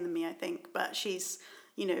more sane than me, I think. But she's,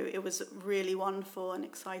 it was really wonderful and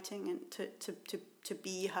exciting, and to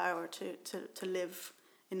be her, or to live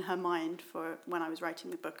in her mind for when I was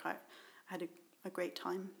writing the book. I had a great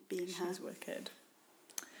time being her. She's wicked.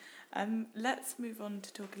 Let's move on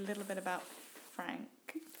to talk a little bit about Frank.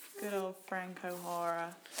 Good old Frank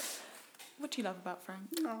O'Hara. What do you love about Frank?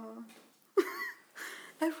 Oh.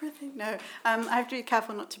 Everything. No, I have to be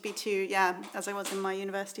careful not to be too, as I was in my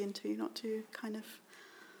university interview, not too kind of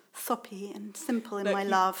soppy and simple in my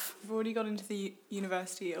love. You've already got into the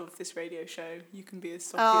university of this radio show. You can be as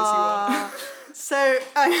soppy as you want. So,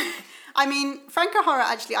 Frank O'Hara,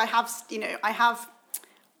 actually, I have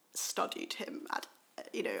studied him at,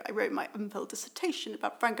 I wrote my MPhil dissertation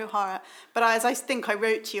about Frank O'Hara, but as I think I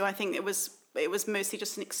wrote to you, I think it was mostly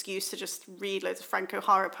just an excuse to just read loads of Frank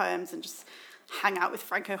O'Hara poems and just hang out with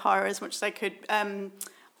Frank O'Hara as much as I could.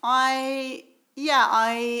 I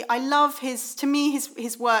love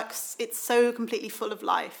his works. It's so completely full of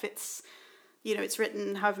life. It's, it's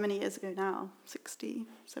written however many years ago now, 60,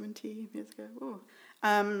 70 years ago.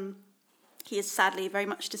 He is sadly very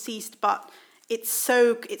much deceased, but it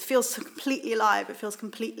feels so completely alive. It feels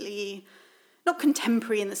completely, not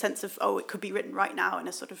contemporary in the sense of, it could be written right now in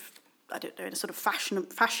a sort of, I don't know, in a sort of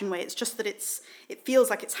fashion way. It's just that it feels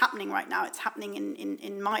like it's happening right now. It's happening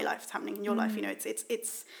in my life. It's happening in your life.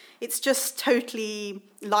 It's just totally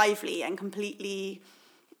lively and completely,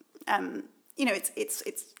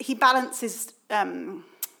 he balances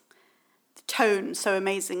tone so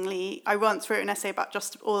amazingly. I once wrote an essay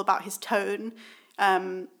all about his tone,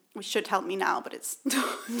 which should help me now, but it's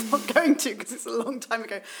not going to because it's a long time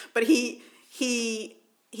ago. But he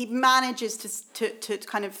manages to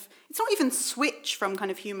kind of, it's not even switch from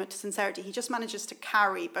kind of humour to sincerity. He just manages to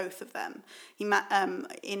carry both of them.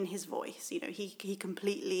 In his voice, he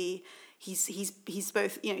completely, he's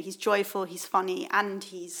both, he's joyful, he's funny, and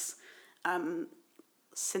he's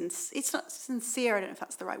it's not sincere. I don't know if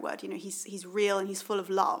that's the right word. He's real and he's full of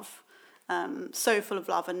love, so full of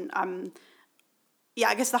love. And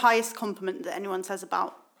I guess the highest compliment that anyone says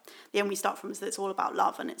about the end we start from is that it's all about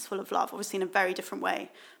love and it's full of love, obviously in a very different way.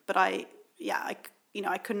 But I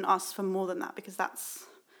couldn't ask for more than that, because that's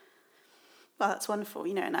wonderful,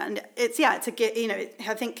 and it's a gift,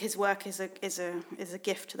 I think his work is a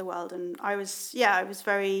gift to the world. And I was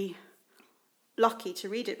very lucky to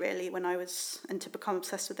read it really and to become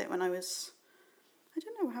obsessed with it when I was, I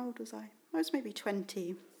don't know, how old was I? I was maybe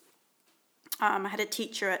 20. I had a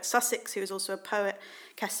teacher at Sussex who was also a poet,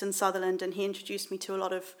 Keston Sutherland, and he introduced me to a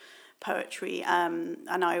lot of poetry, and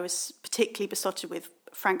I was particularly besotted with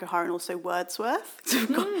Frank O'Hara and also Wordsworth,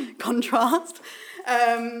 contrast.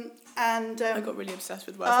 I got really obsessed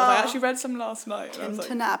with Wordsworth. I actually read some last night.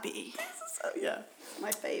 Downton Abbey. Yeah.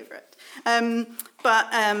 My favourite.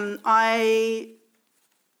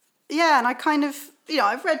 yeah, and I kind of,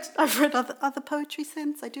 I've read other poetry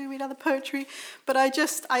since. I do read other poetry, but I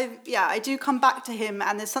do come back to him,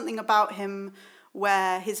 and there's something about him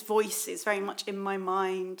where his voice is very much in my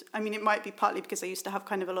mind. I mean, it might be partly because I used to have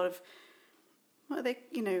kind of a lot of, what are they,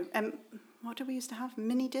 what do we used to have?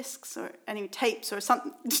 Mini discs or any tapes or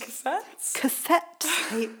something? Cassettes? Cassette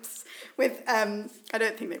tapes with, I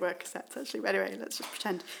don't think they were cassettes actually, but anyway, let's just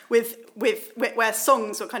pretend, with where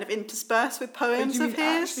songs were kind of interspersed with poems of his.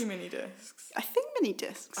 Actually mini discs? I think mini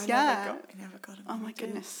discs, I yeah. never got a Oh my mini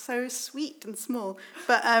goodness, disc. so sweet and small.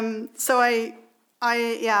 But so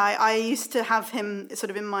I used to have him sort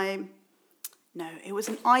of in my, no, it was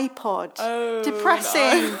an iPod. Oh,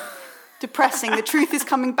 depressing. no. Depressing. The truth is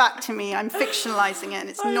coming back to me. I'm fictionalizing it, and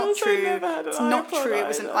it's not true. It's not true. It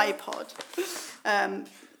was an iPod.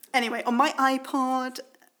 Anyway, on my iPod,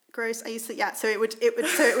 gross. I used to So it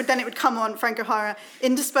would come on Frank O'Hara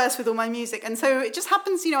interspersed with all my music, and so it just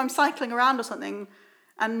happens. I'm cycling around or something,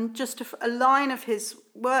 and just a line of his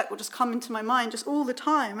work will just come into my mind just all the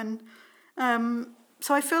time, and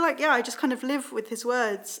so I feel like I just kind of live with his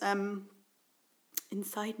words.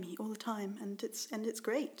 Inside me all the time, and it's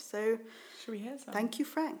great. So, should we hear some? Thank you,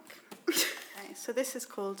 Frank. Okay, so this is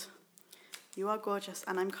called "You Are Gorgeous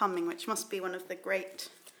and I'm Coming," which must be one of the great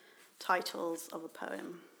titles of a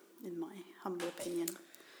poem, in my humble opinion.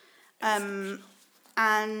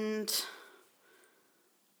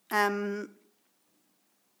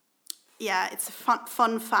 It's a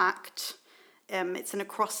fun fact. It's an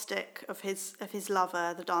acrostic of his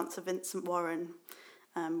lover, the dancer Vincent Warren.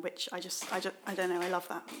 Which I don't know, I love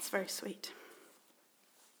that. It's very sweet.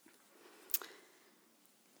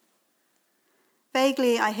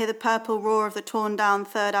 Vaguely, I hear the purple roar of the torn-down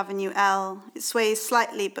 3rd Avenue L. It sways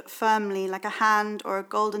slightly but firmly, like a hand or a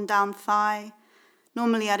golden-down thigh.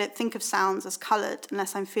 Normally, I don't think of sounds as coloured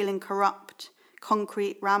unless I'm feeling corrupt,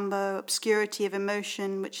 concrete, Rambo, obscurity of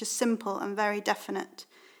emotion, which is simple and very definite,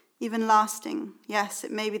 even lasting. Yes,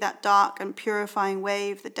 it may be that dark and purifying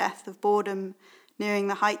wave, the death of boredom, nearing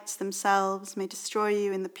the heights themselves, may destroy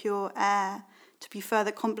you in the pure air, to be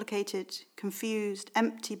further complicated, confused,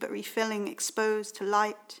 empty but refilling, exposed to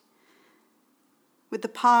light. With the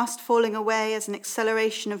past falling away as an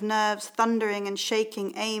acceleration of nerves, thundering and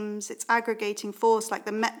shaking aims, its aggregating force like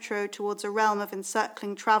the metro towards a realm of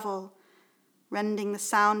encircling travel, rending the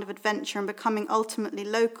sound of adventure and becoming ultimately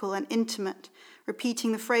local and intimate,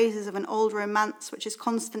 repeating the phrases of an old romance which is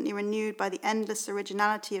constantly renewed by the endless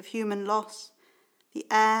originality of human loss. The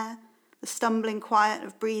air, the stumbling quiet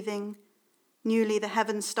of breathing, newly the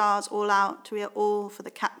heaven stars all out, we are all for the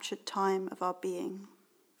captured time of our being.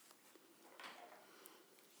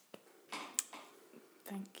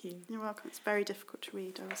 Thank you. You're welcome. It's very difficult to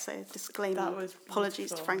read, I will say. Disclaimer. That was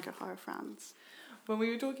apologies to beautiful. Frank O'Hara fans. When we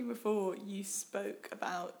were talking before, you spoke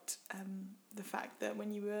about the fact that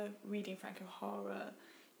when you were reading Frank O'Hara,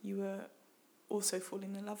 you were also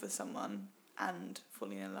falling in love with someone and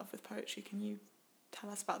falling in love with poetry. Can you tell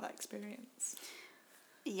us about that experience?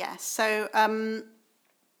 Yes, so,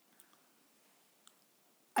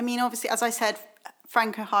 obviously, as I said,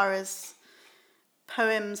 Frank O'Hara's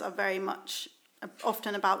poems are very much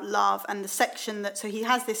often about love, and the section so he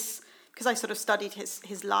has this, because I sort of studied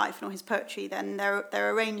his life and all his poetry, then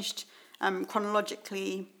they're arranged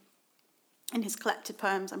chronologically in his collected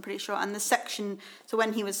poems, I'm pretty sure, and the section, so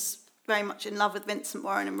when he was very much in love with Vincent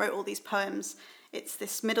Warren and wrote all these poems, it's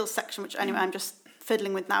this middle section, which anyway I'm just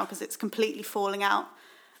fiddling with now because it's completely falling out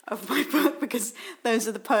of my book, because those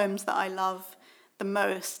are the poems that I love the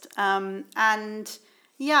most. I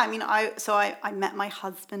met my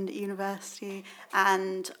husband at university,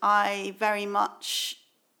 and it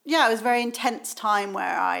was a very intense time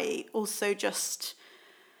where I also just,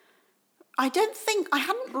 I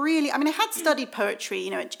had studied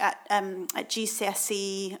poetry, at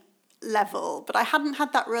GCSE level, but I hadn't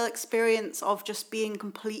had that real experience of just being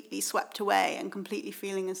completely swept away and completely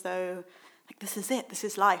feeling as though, like, this is it, this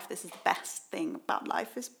is life, this is the best thing about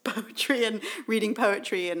life, is poetry and reading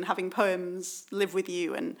poetry and having poems live with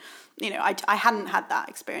you. And, I hadn't had that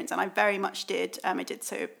experience, and I very much did. I did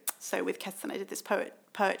so with Keston. I did this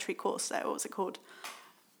poetry course there. What was it called?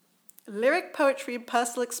 Lyric Poetry and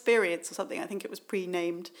Personal Experience or something. I think it was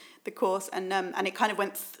pre-named, the course. And it kind of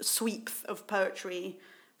went sweep of poetry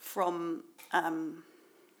from,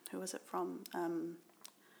 who was it from?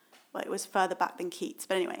 It was further back than Keats.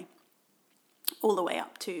 But anyway, all the way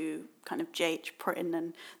up to kind of J.H. Prynne.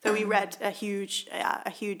 And so we read a huge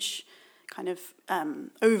kind of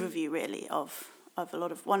overview, really, of a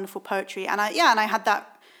lot of wonderful poetry. And I had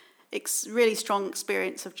that really strong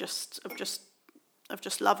experience of just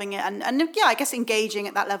loving it, and I guess engaging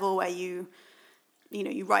at that level where you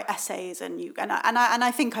you write essays and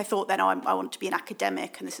I think I thought then, I want to be an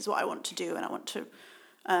academic and this is what I want to do and I want to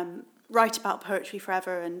write about poetry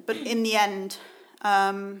forever. But in the end,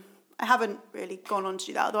 I haven't really gone on to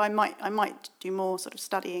do that. Although I might do more sort of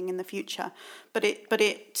studying in the future. But it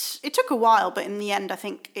took a while. But in the end, I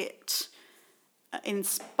think it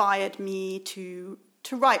inspired me to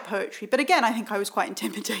write poetry. But again, I think I was quite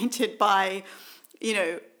intimidated by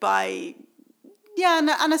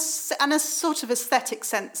and a sort of aesthetic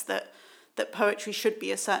sense that poetry should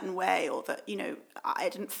be a certain way, or that I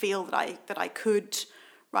didn't feel that I could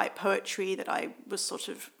write poetry, that I was sort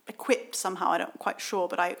of equipped somehow. I'm not quite sure,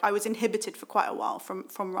 but I was inhibited for quite a while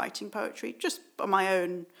from writing poetry, just by my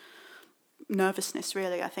own nervousness,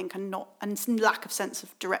 really, I think, and lack of sense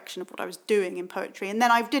of direction of what I was doing in poetry. And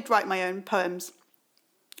then I did write my own poems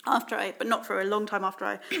but not for a long time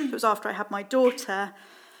after it was after I had my daughter.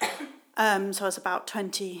 So I was about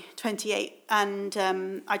 28, and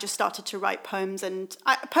I just started to write poems. And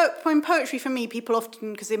poetry for me, people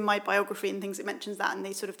often, because in my biography and things it mentions that, and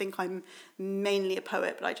they sort of think I'm mainly a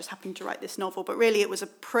poet, but I just happened to write this novel. But really it was a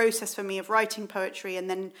process for me of writing poetry and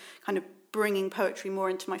then kind of bringing poetry more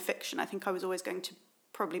into my fiction. I think I was always going to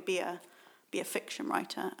probably be a fiction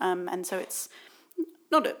writer, and so it's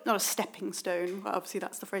not a stepping stone. Well, obviously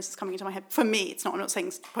that's the phrase that's coming into my head. For me, it's not. I'm not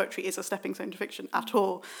saying poetry is a stepping stone to fiction at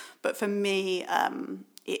all, but for me,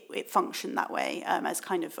 it functioned that way, as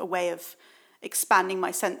kind of a way of expanding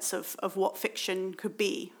my sense of what fiction could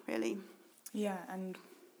be, really. Yeah, and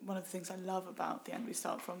one of the things I love about The End We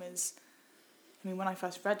Start From is, when I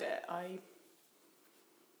first read it, I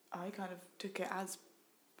kind of took it as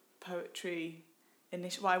poetry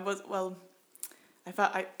initially. I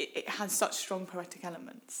felt it has such strong poetic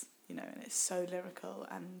elements, and it's so lyrical,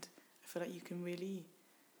 and I feel like you can really...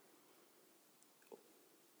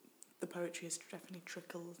 The poetry has definitely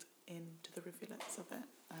trickled into the rivulets of it.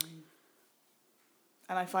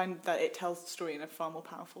 And I find that it tells the story in a far more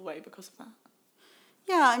powerful way because of that.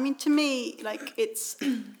 Yeah, to me, it's...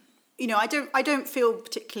 I don't feel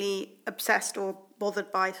particularly obsessed or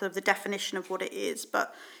bothered by sort of the definition of what it is,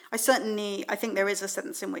 but I think there is a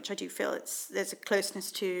sense in which I do feel there's a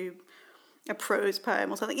closeness to a prose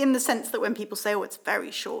poem or something, in the sense that when people say, it's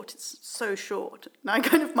very short, it's so short,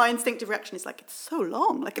 and my instinctive reaction is it's so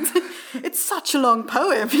long, it's such a long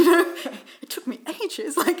poem, it took me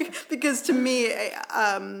ages, because to me,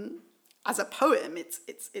 as a poem,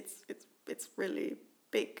 it's really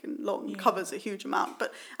big and long, yeah. Covers a huge amount,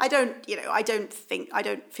 but I don't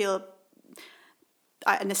feel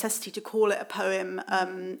a necessity to call it a poem.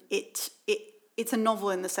 It's a novel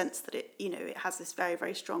in the sense that it has this very,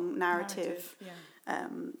 very strong narrative yeah.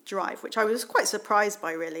 Drive, which I was quite surprised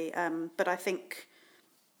by, really. But I think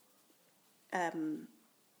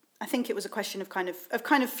it was a question of kind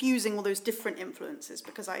of fusing all those different influences,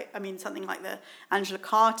 because something like the Angela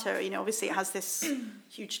Carter, obviously it has this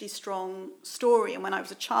hugely strong story, and when I was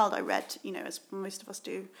a child I read, as most of us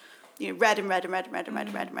do, read and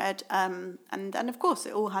read. And of course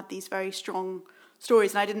it all had these very strong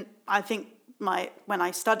stories, and when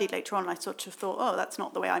I studied later on, I sort of thought, that's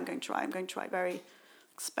not the way I'm going to write. I'm going to write very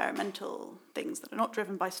experimental things that are not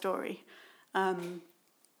driven by story.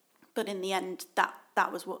 But in the end,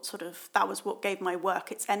 that was what gave my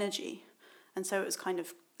work its energy. And so it was kind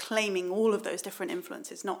of claiming all of those different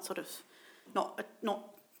influences, not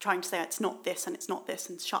trying to say it's not this and it's not this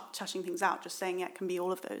and shutting things out, just saying it can be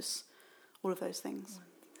all of those things.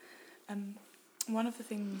 One of the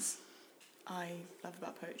things I love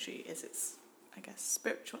about poetry is its, I guess,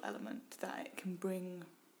 spiritual element, that it can bring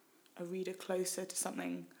a reader closer to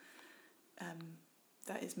something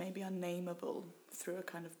that is maybe unnameable through a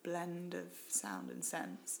kind of blend of sound and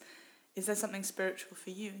sense. Is there something spiritual for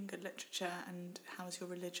you in good literature, and how has your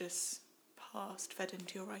religious past fed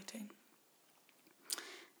into your writing?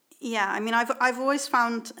 Yeah, I've always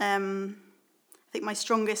found, I think my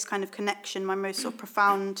strongest kind of connection, my most sort of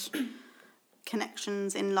profound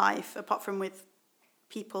connections in life, apart from with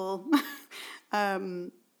people,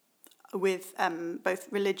 with both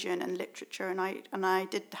religion and literature, and I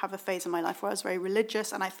did have a phase in my life where I was very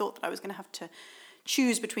religious, and I thought that I was going to have to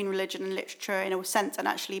choose between religion and literature in a sense, and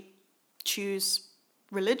actually choose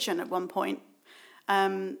religion at one point.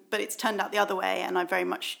 But it's turned out the other way, and I've very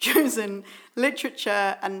much chosen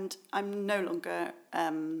literature, and I'm no longer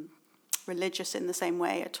religious in the same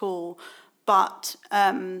way at all. But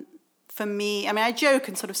for me, I joke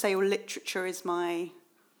and sort of say, literature is my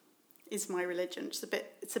religion.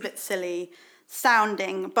 It's a bit silly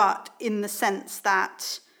sounding, but in the sense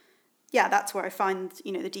that, that's where I find,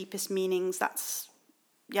 the deepest meanings. That's,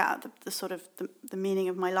 the sort of the meaning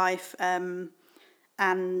of my life. And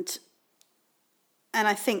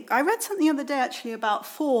I think I read something the other day actually about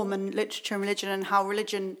form and literature and religion, and how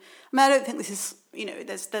religion, I mean, I don't think this is,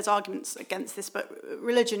 there's arguments against this, but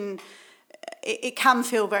religion, it can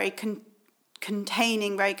feel very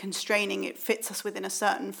containing, very constraining. It fits us within a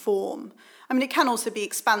certain form. I mean, it can also be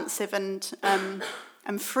expansive and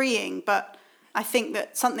freeing, but I think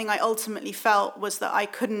that something I ultimately felt was that I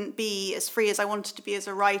couldn't be as free as I wanted to be as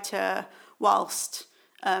a writer whilst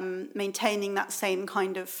maintaining that same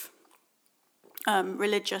kind of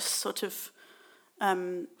religious sort of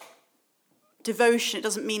devotion. It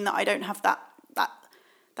doesn't mean that I don't have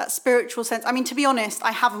that spiritual sense. I mean, to be honest,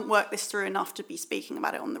 I haven't worked this through enough to be speaking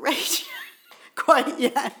about it on the radio quite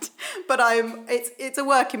yet. But it's a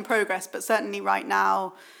work in progress. But certainly right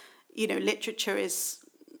now, literature is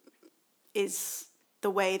the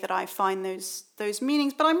way that I find those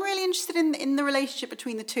meanings. But I'm really interested in the relationship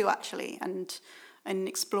between the two, actually, and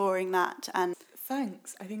exploring that. And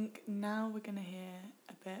thanks. I think now we're going to hear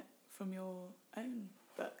a bit from your own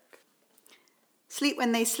book. Sleep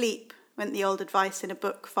when they sleep, went the old advice in a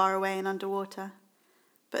book far away and underwater.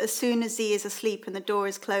 But as soon as Z is asleep and the door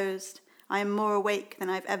is closed, I am more awake than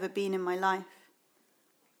I've ever been in my life.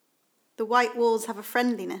 The white walls have a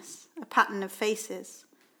friendliness, a pattern of faces,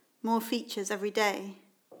 more features every day.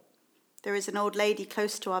 There is an old lady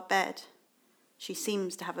close to our bed. She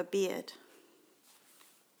seems to have a beard.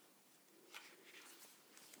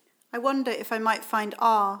 I wonder if I might find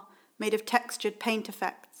R made of textured paint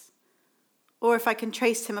effects, or if I can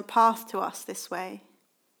trace him a path to us this way.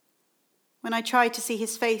 When I try to see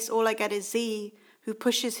his face, all I get is Z, who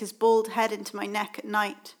pushes his bald head into my neck at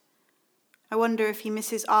night. I wonder if he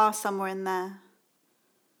misses R somewhere in there.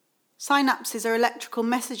 Synapses are electrical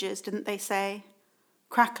messages, didn't they say?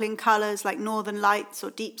 Crackling colours like northern lights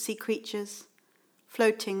or deep-sea creatures,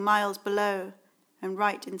 floating miles below and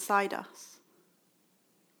right inside us.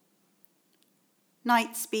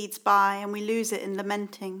 Night speeds by and we lose it in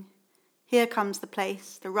lamenting. Here comes the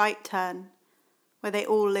place, the right turn, where they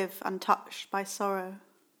all live untouched by sorrow.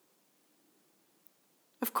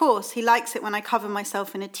 Of course, he likes it when I cover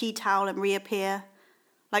myself in a tea towel and reappear,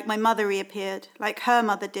 like my mother reappeared, like her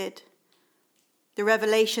mother did. The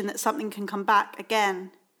revelation that something can come back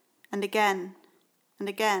again and again and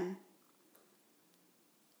again.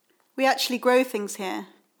 We actually grow things here.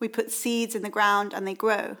 We put seeds in the ground and they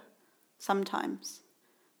grow, sometimes.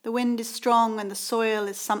 The wind is strong and the soil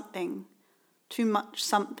is something, too much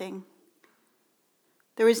something.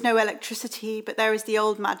 There is no electricity, but there is the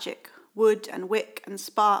old magic, wood and wick and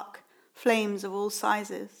spark, flames of all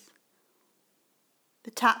sizes.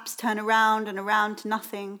 The taps turn around and around to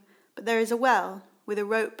nothing, but there is a well with a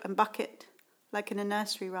rope and bucket, like in a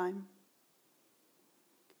nursery rhyme.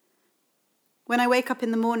 When I wake up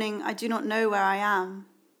in the morning, I do not know where I am.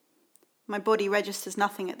 My body registers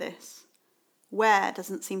nothing at this. Where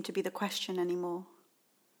doesn't seem to be the question anymore.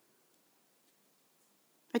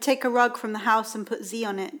 I take a rug from the house and put Z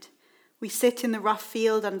on it. We sit in the rough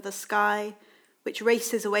field under the sky, which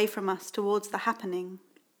races away from us towards the happening.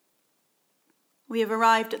 We have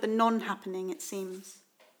arrived at the non-happening, it seems.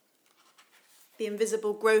 The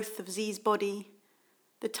invisible growth of Z's body,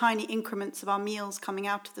 the tiny increments of our meals coming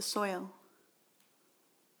out of the soil.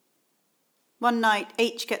 One night,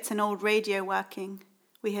 H gets an old radio working.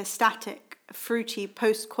 We hear static, a fruity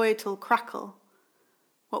post-coital crackle.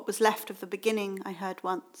 What was left of the beginning, I heard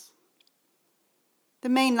once. The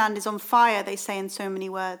mainland is on fire, they say in so many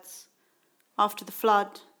words. After the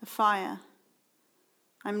flood, the fire.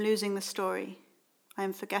 I'm losing the story. I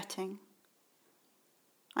am forgetting.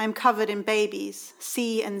 I am covered in babies.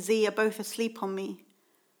 C and Z are both asleep on me.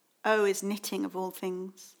 O is knitting of all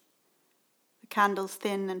things. The candles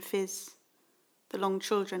thin and fizz. The long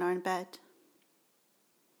children are in bed.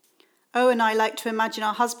 O and I like to imagine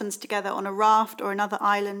our husbands together on a raft or another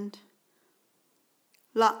island.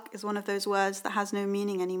 Luck is one of those words that has no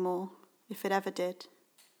meaning anymore, if it ever did.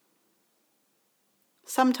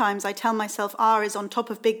 Sometimes I tell myself R is on top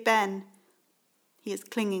of Big Ben. He is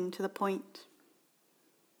clinging to the point.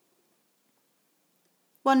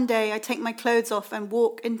 One day I take my clothes off and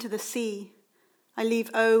walk into the sea. I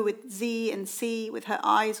leave O with Z and C with her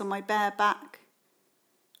eyes on my bare back.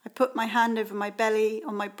 I put my hand over my belly,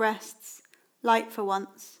 on my breasts, light for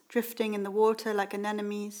once, drifting in the water like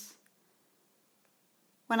anemones.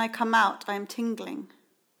 When I come out, I am tingling.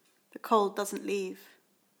 The cold doesn't leave.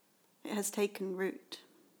 It has taken root.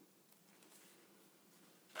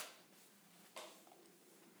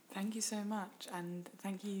 Thank you so much, and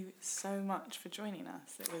thank you so much for joining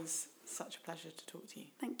us. It was such a pleasure to talk to you.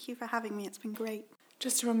 Thank you for having me. It's been great.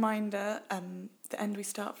 Just a reminder, the end we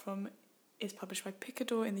start from is published by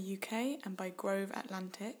Picador in the UK and by Grove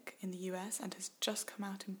Atlantic in the US and has just come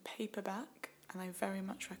out in paperback, and I very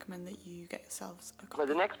much recommend that you get yourselves a copy. Well,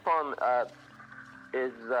 the next poem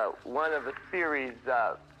is one of a series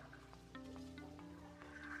of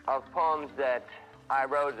poems that I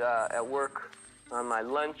wrote at work on my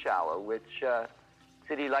lunch hour, which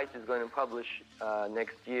City Lights is going to publish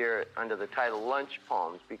next year under the title Lunch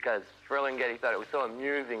Poems, because Ferlinghetti thought it was so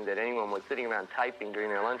amusing that anyone was sitting around typing during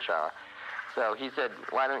their lunch hour. So he said,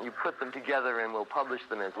 why don't you put them together and we'll publish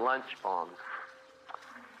them as lunch poems.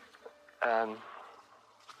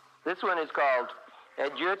 This one is called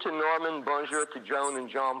Adieu to Norman, Bonjour to Joan and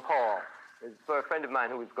Jean-Paul. It's for a friend of mine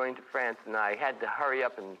who was going to France, and I had to hurry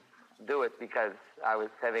up and do it because I was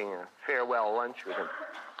having a farewell lunch with him.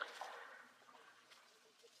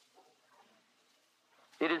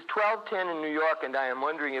 It is 12:10 in New York, and I am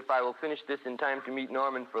wondering if I will finish this in time to meet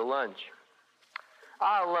Norman for lunch.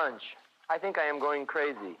 Ah, lunch. I think I am going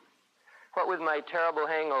crazy. What with my terrible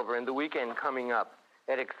hangover and the weekend coming up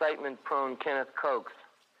at excitement-prone Kenneth Coke's,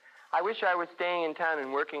 I wish I were staying in town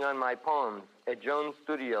and working on my poems at Jones'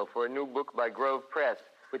 studio for a new book by Grove Press,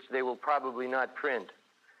 which they will probably not print.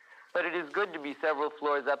 But it is good to be several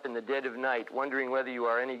floors up in the dead of night, wondering whether you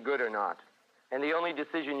are any good or not. And the only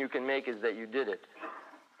decision you can make is that you did it.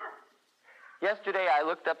 Yesterday, I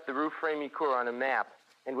looked up the Rue Frémicourt on a map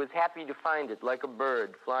and was happy to find it like a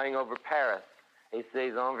bird flying over Paris et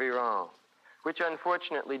ses environs, which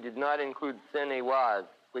unfortunately did not include Seine-et-Oise,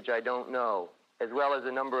 which I don't know, as well as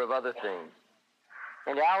a number of other things.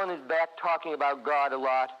 And Alan is back talking about God a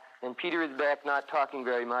lot, and Peter is back not talking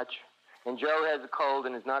very much, and Joe has a cold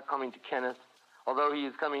and is not coming to Kenneth. Although he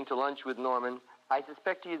is coming to lunch with Norman, I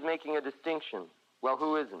suspect he is making a distinction. Well,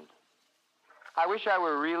 who isn't? I wish I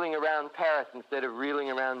were reeling around Paris instead of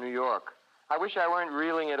reeling around New York. I wish I weren't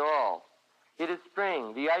reeling at all. It is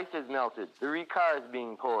spring. The ice has melted. The Ricard is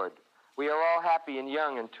being poured. We are all happy and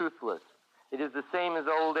young and toothless. It is the same as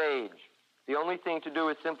old age. The only thing to do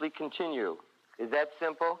is simply continue. Is that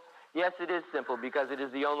simple? Yes, it is simple because it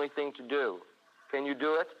is the only thing to do. Can you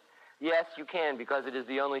do it? Yes, you can because it is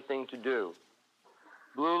the only thing to do.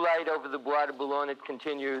 Blue light over the Bois de Boulogne, it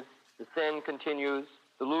continues. The Seine continues.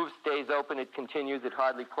 The Louvre stays open, it continues. It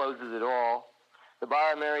hardly closes at all. The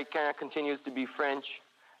Bar Américain continues to be French.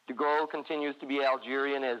 De Gaulle continues to be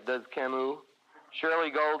Algerian, as does Camus.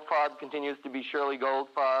 Shirley Goldfarb continues to be Shirley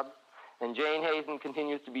Goldfarb. And Jane Hazen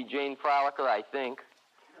continues to be Jane Frolicker, I think.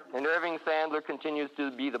 And Irving Sandler continues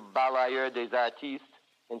to be the balayeur des artistes,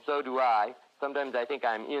 and so do I. Sometimes I think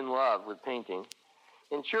I'm in love with painting.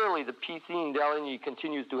 And surely the Piscine d'Aligny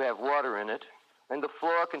continues to have water in it, and the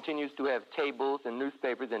floor continues to have tables and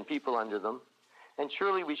newspapers and people under them. And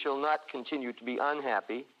surely we shall not continue to be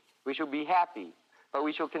unhappy. We shall be happy, but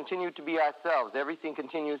we shall continue to be ourselves. Everything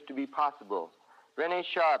continues to be possible. René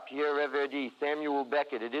Char, Pierre Reverdy, Samuel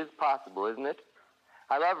Beckett, it is possible, isn't it?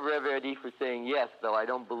 I love Reverdy for saying yes, though I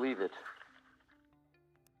don't believe it.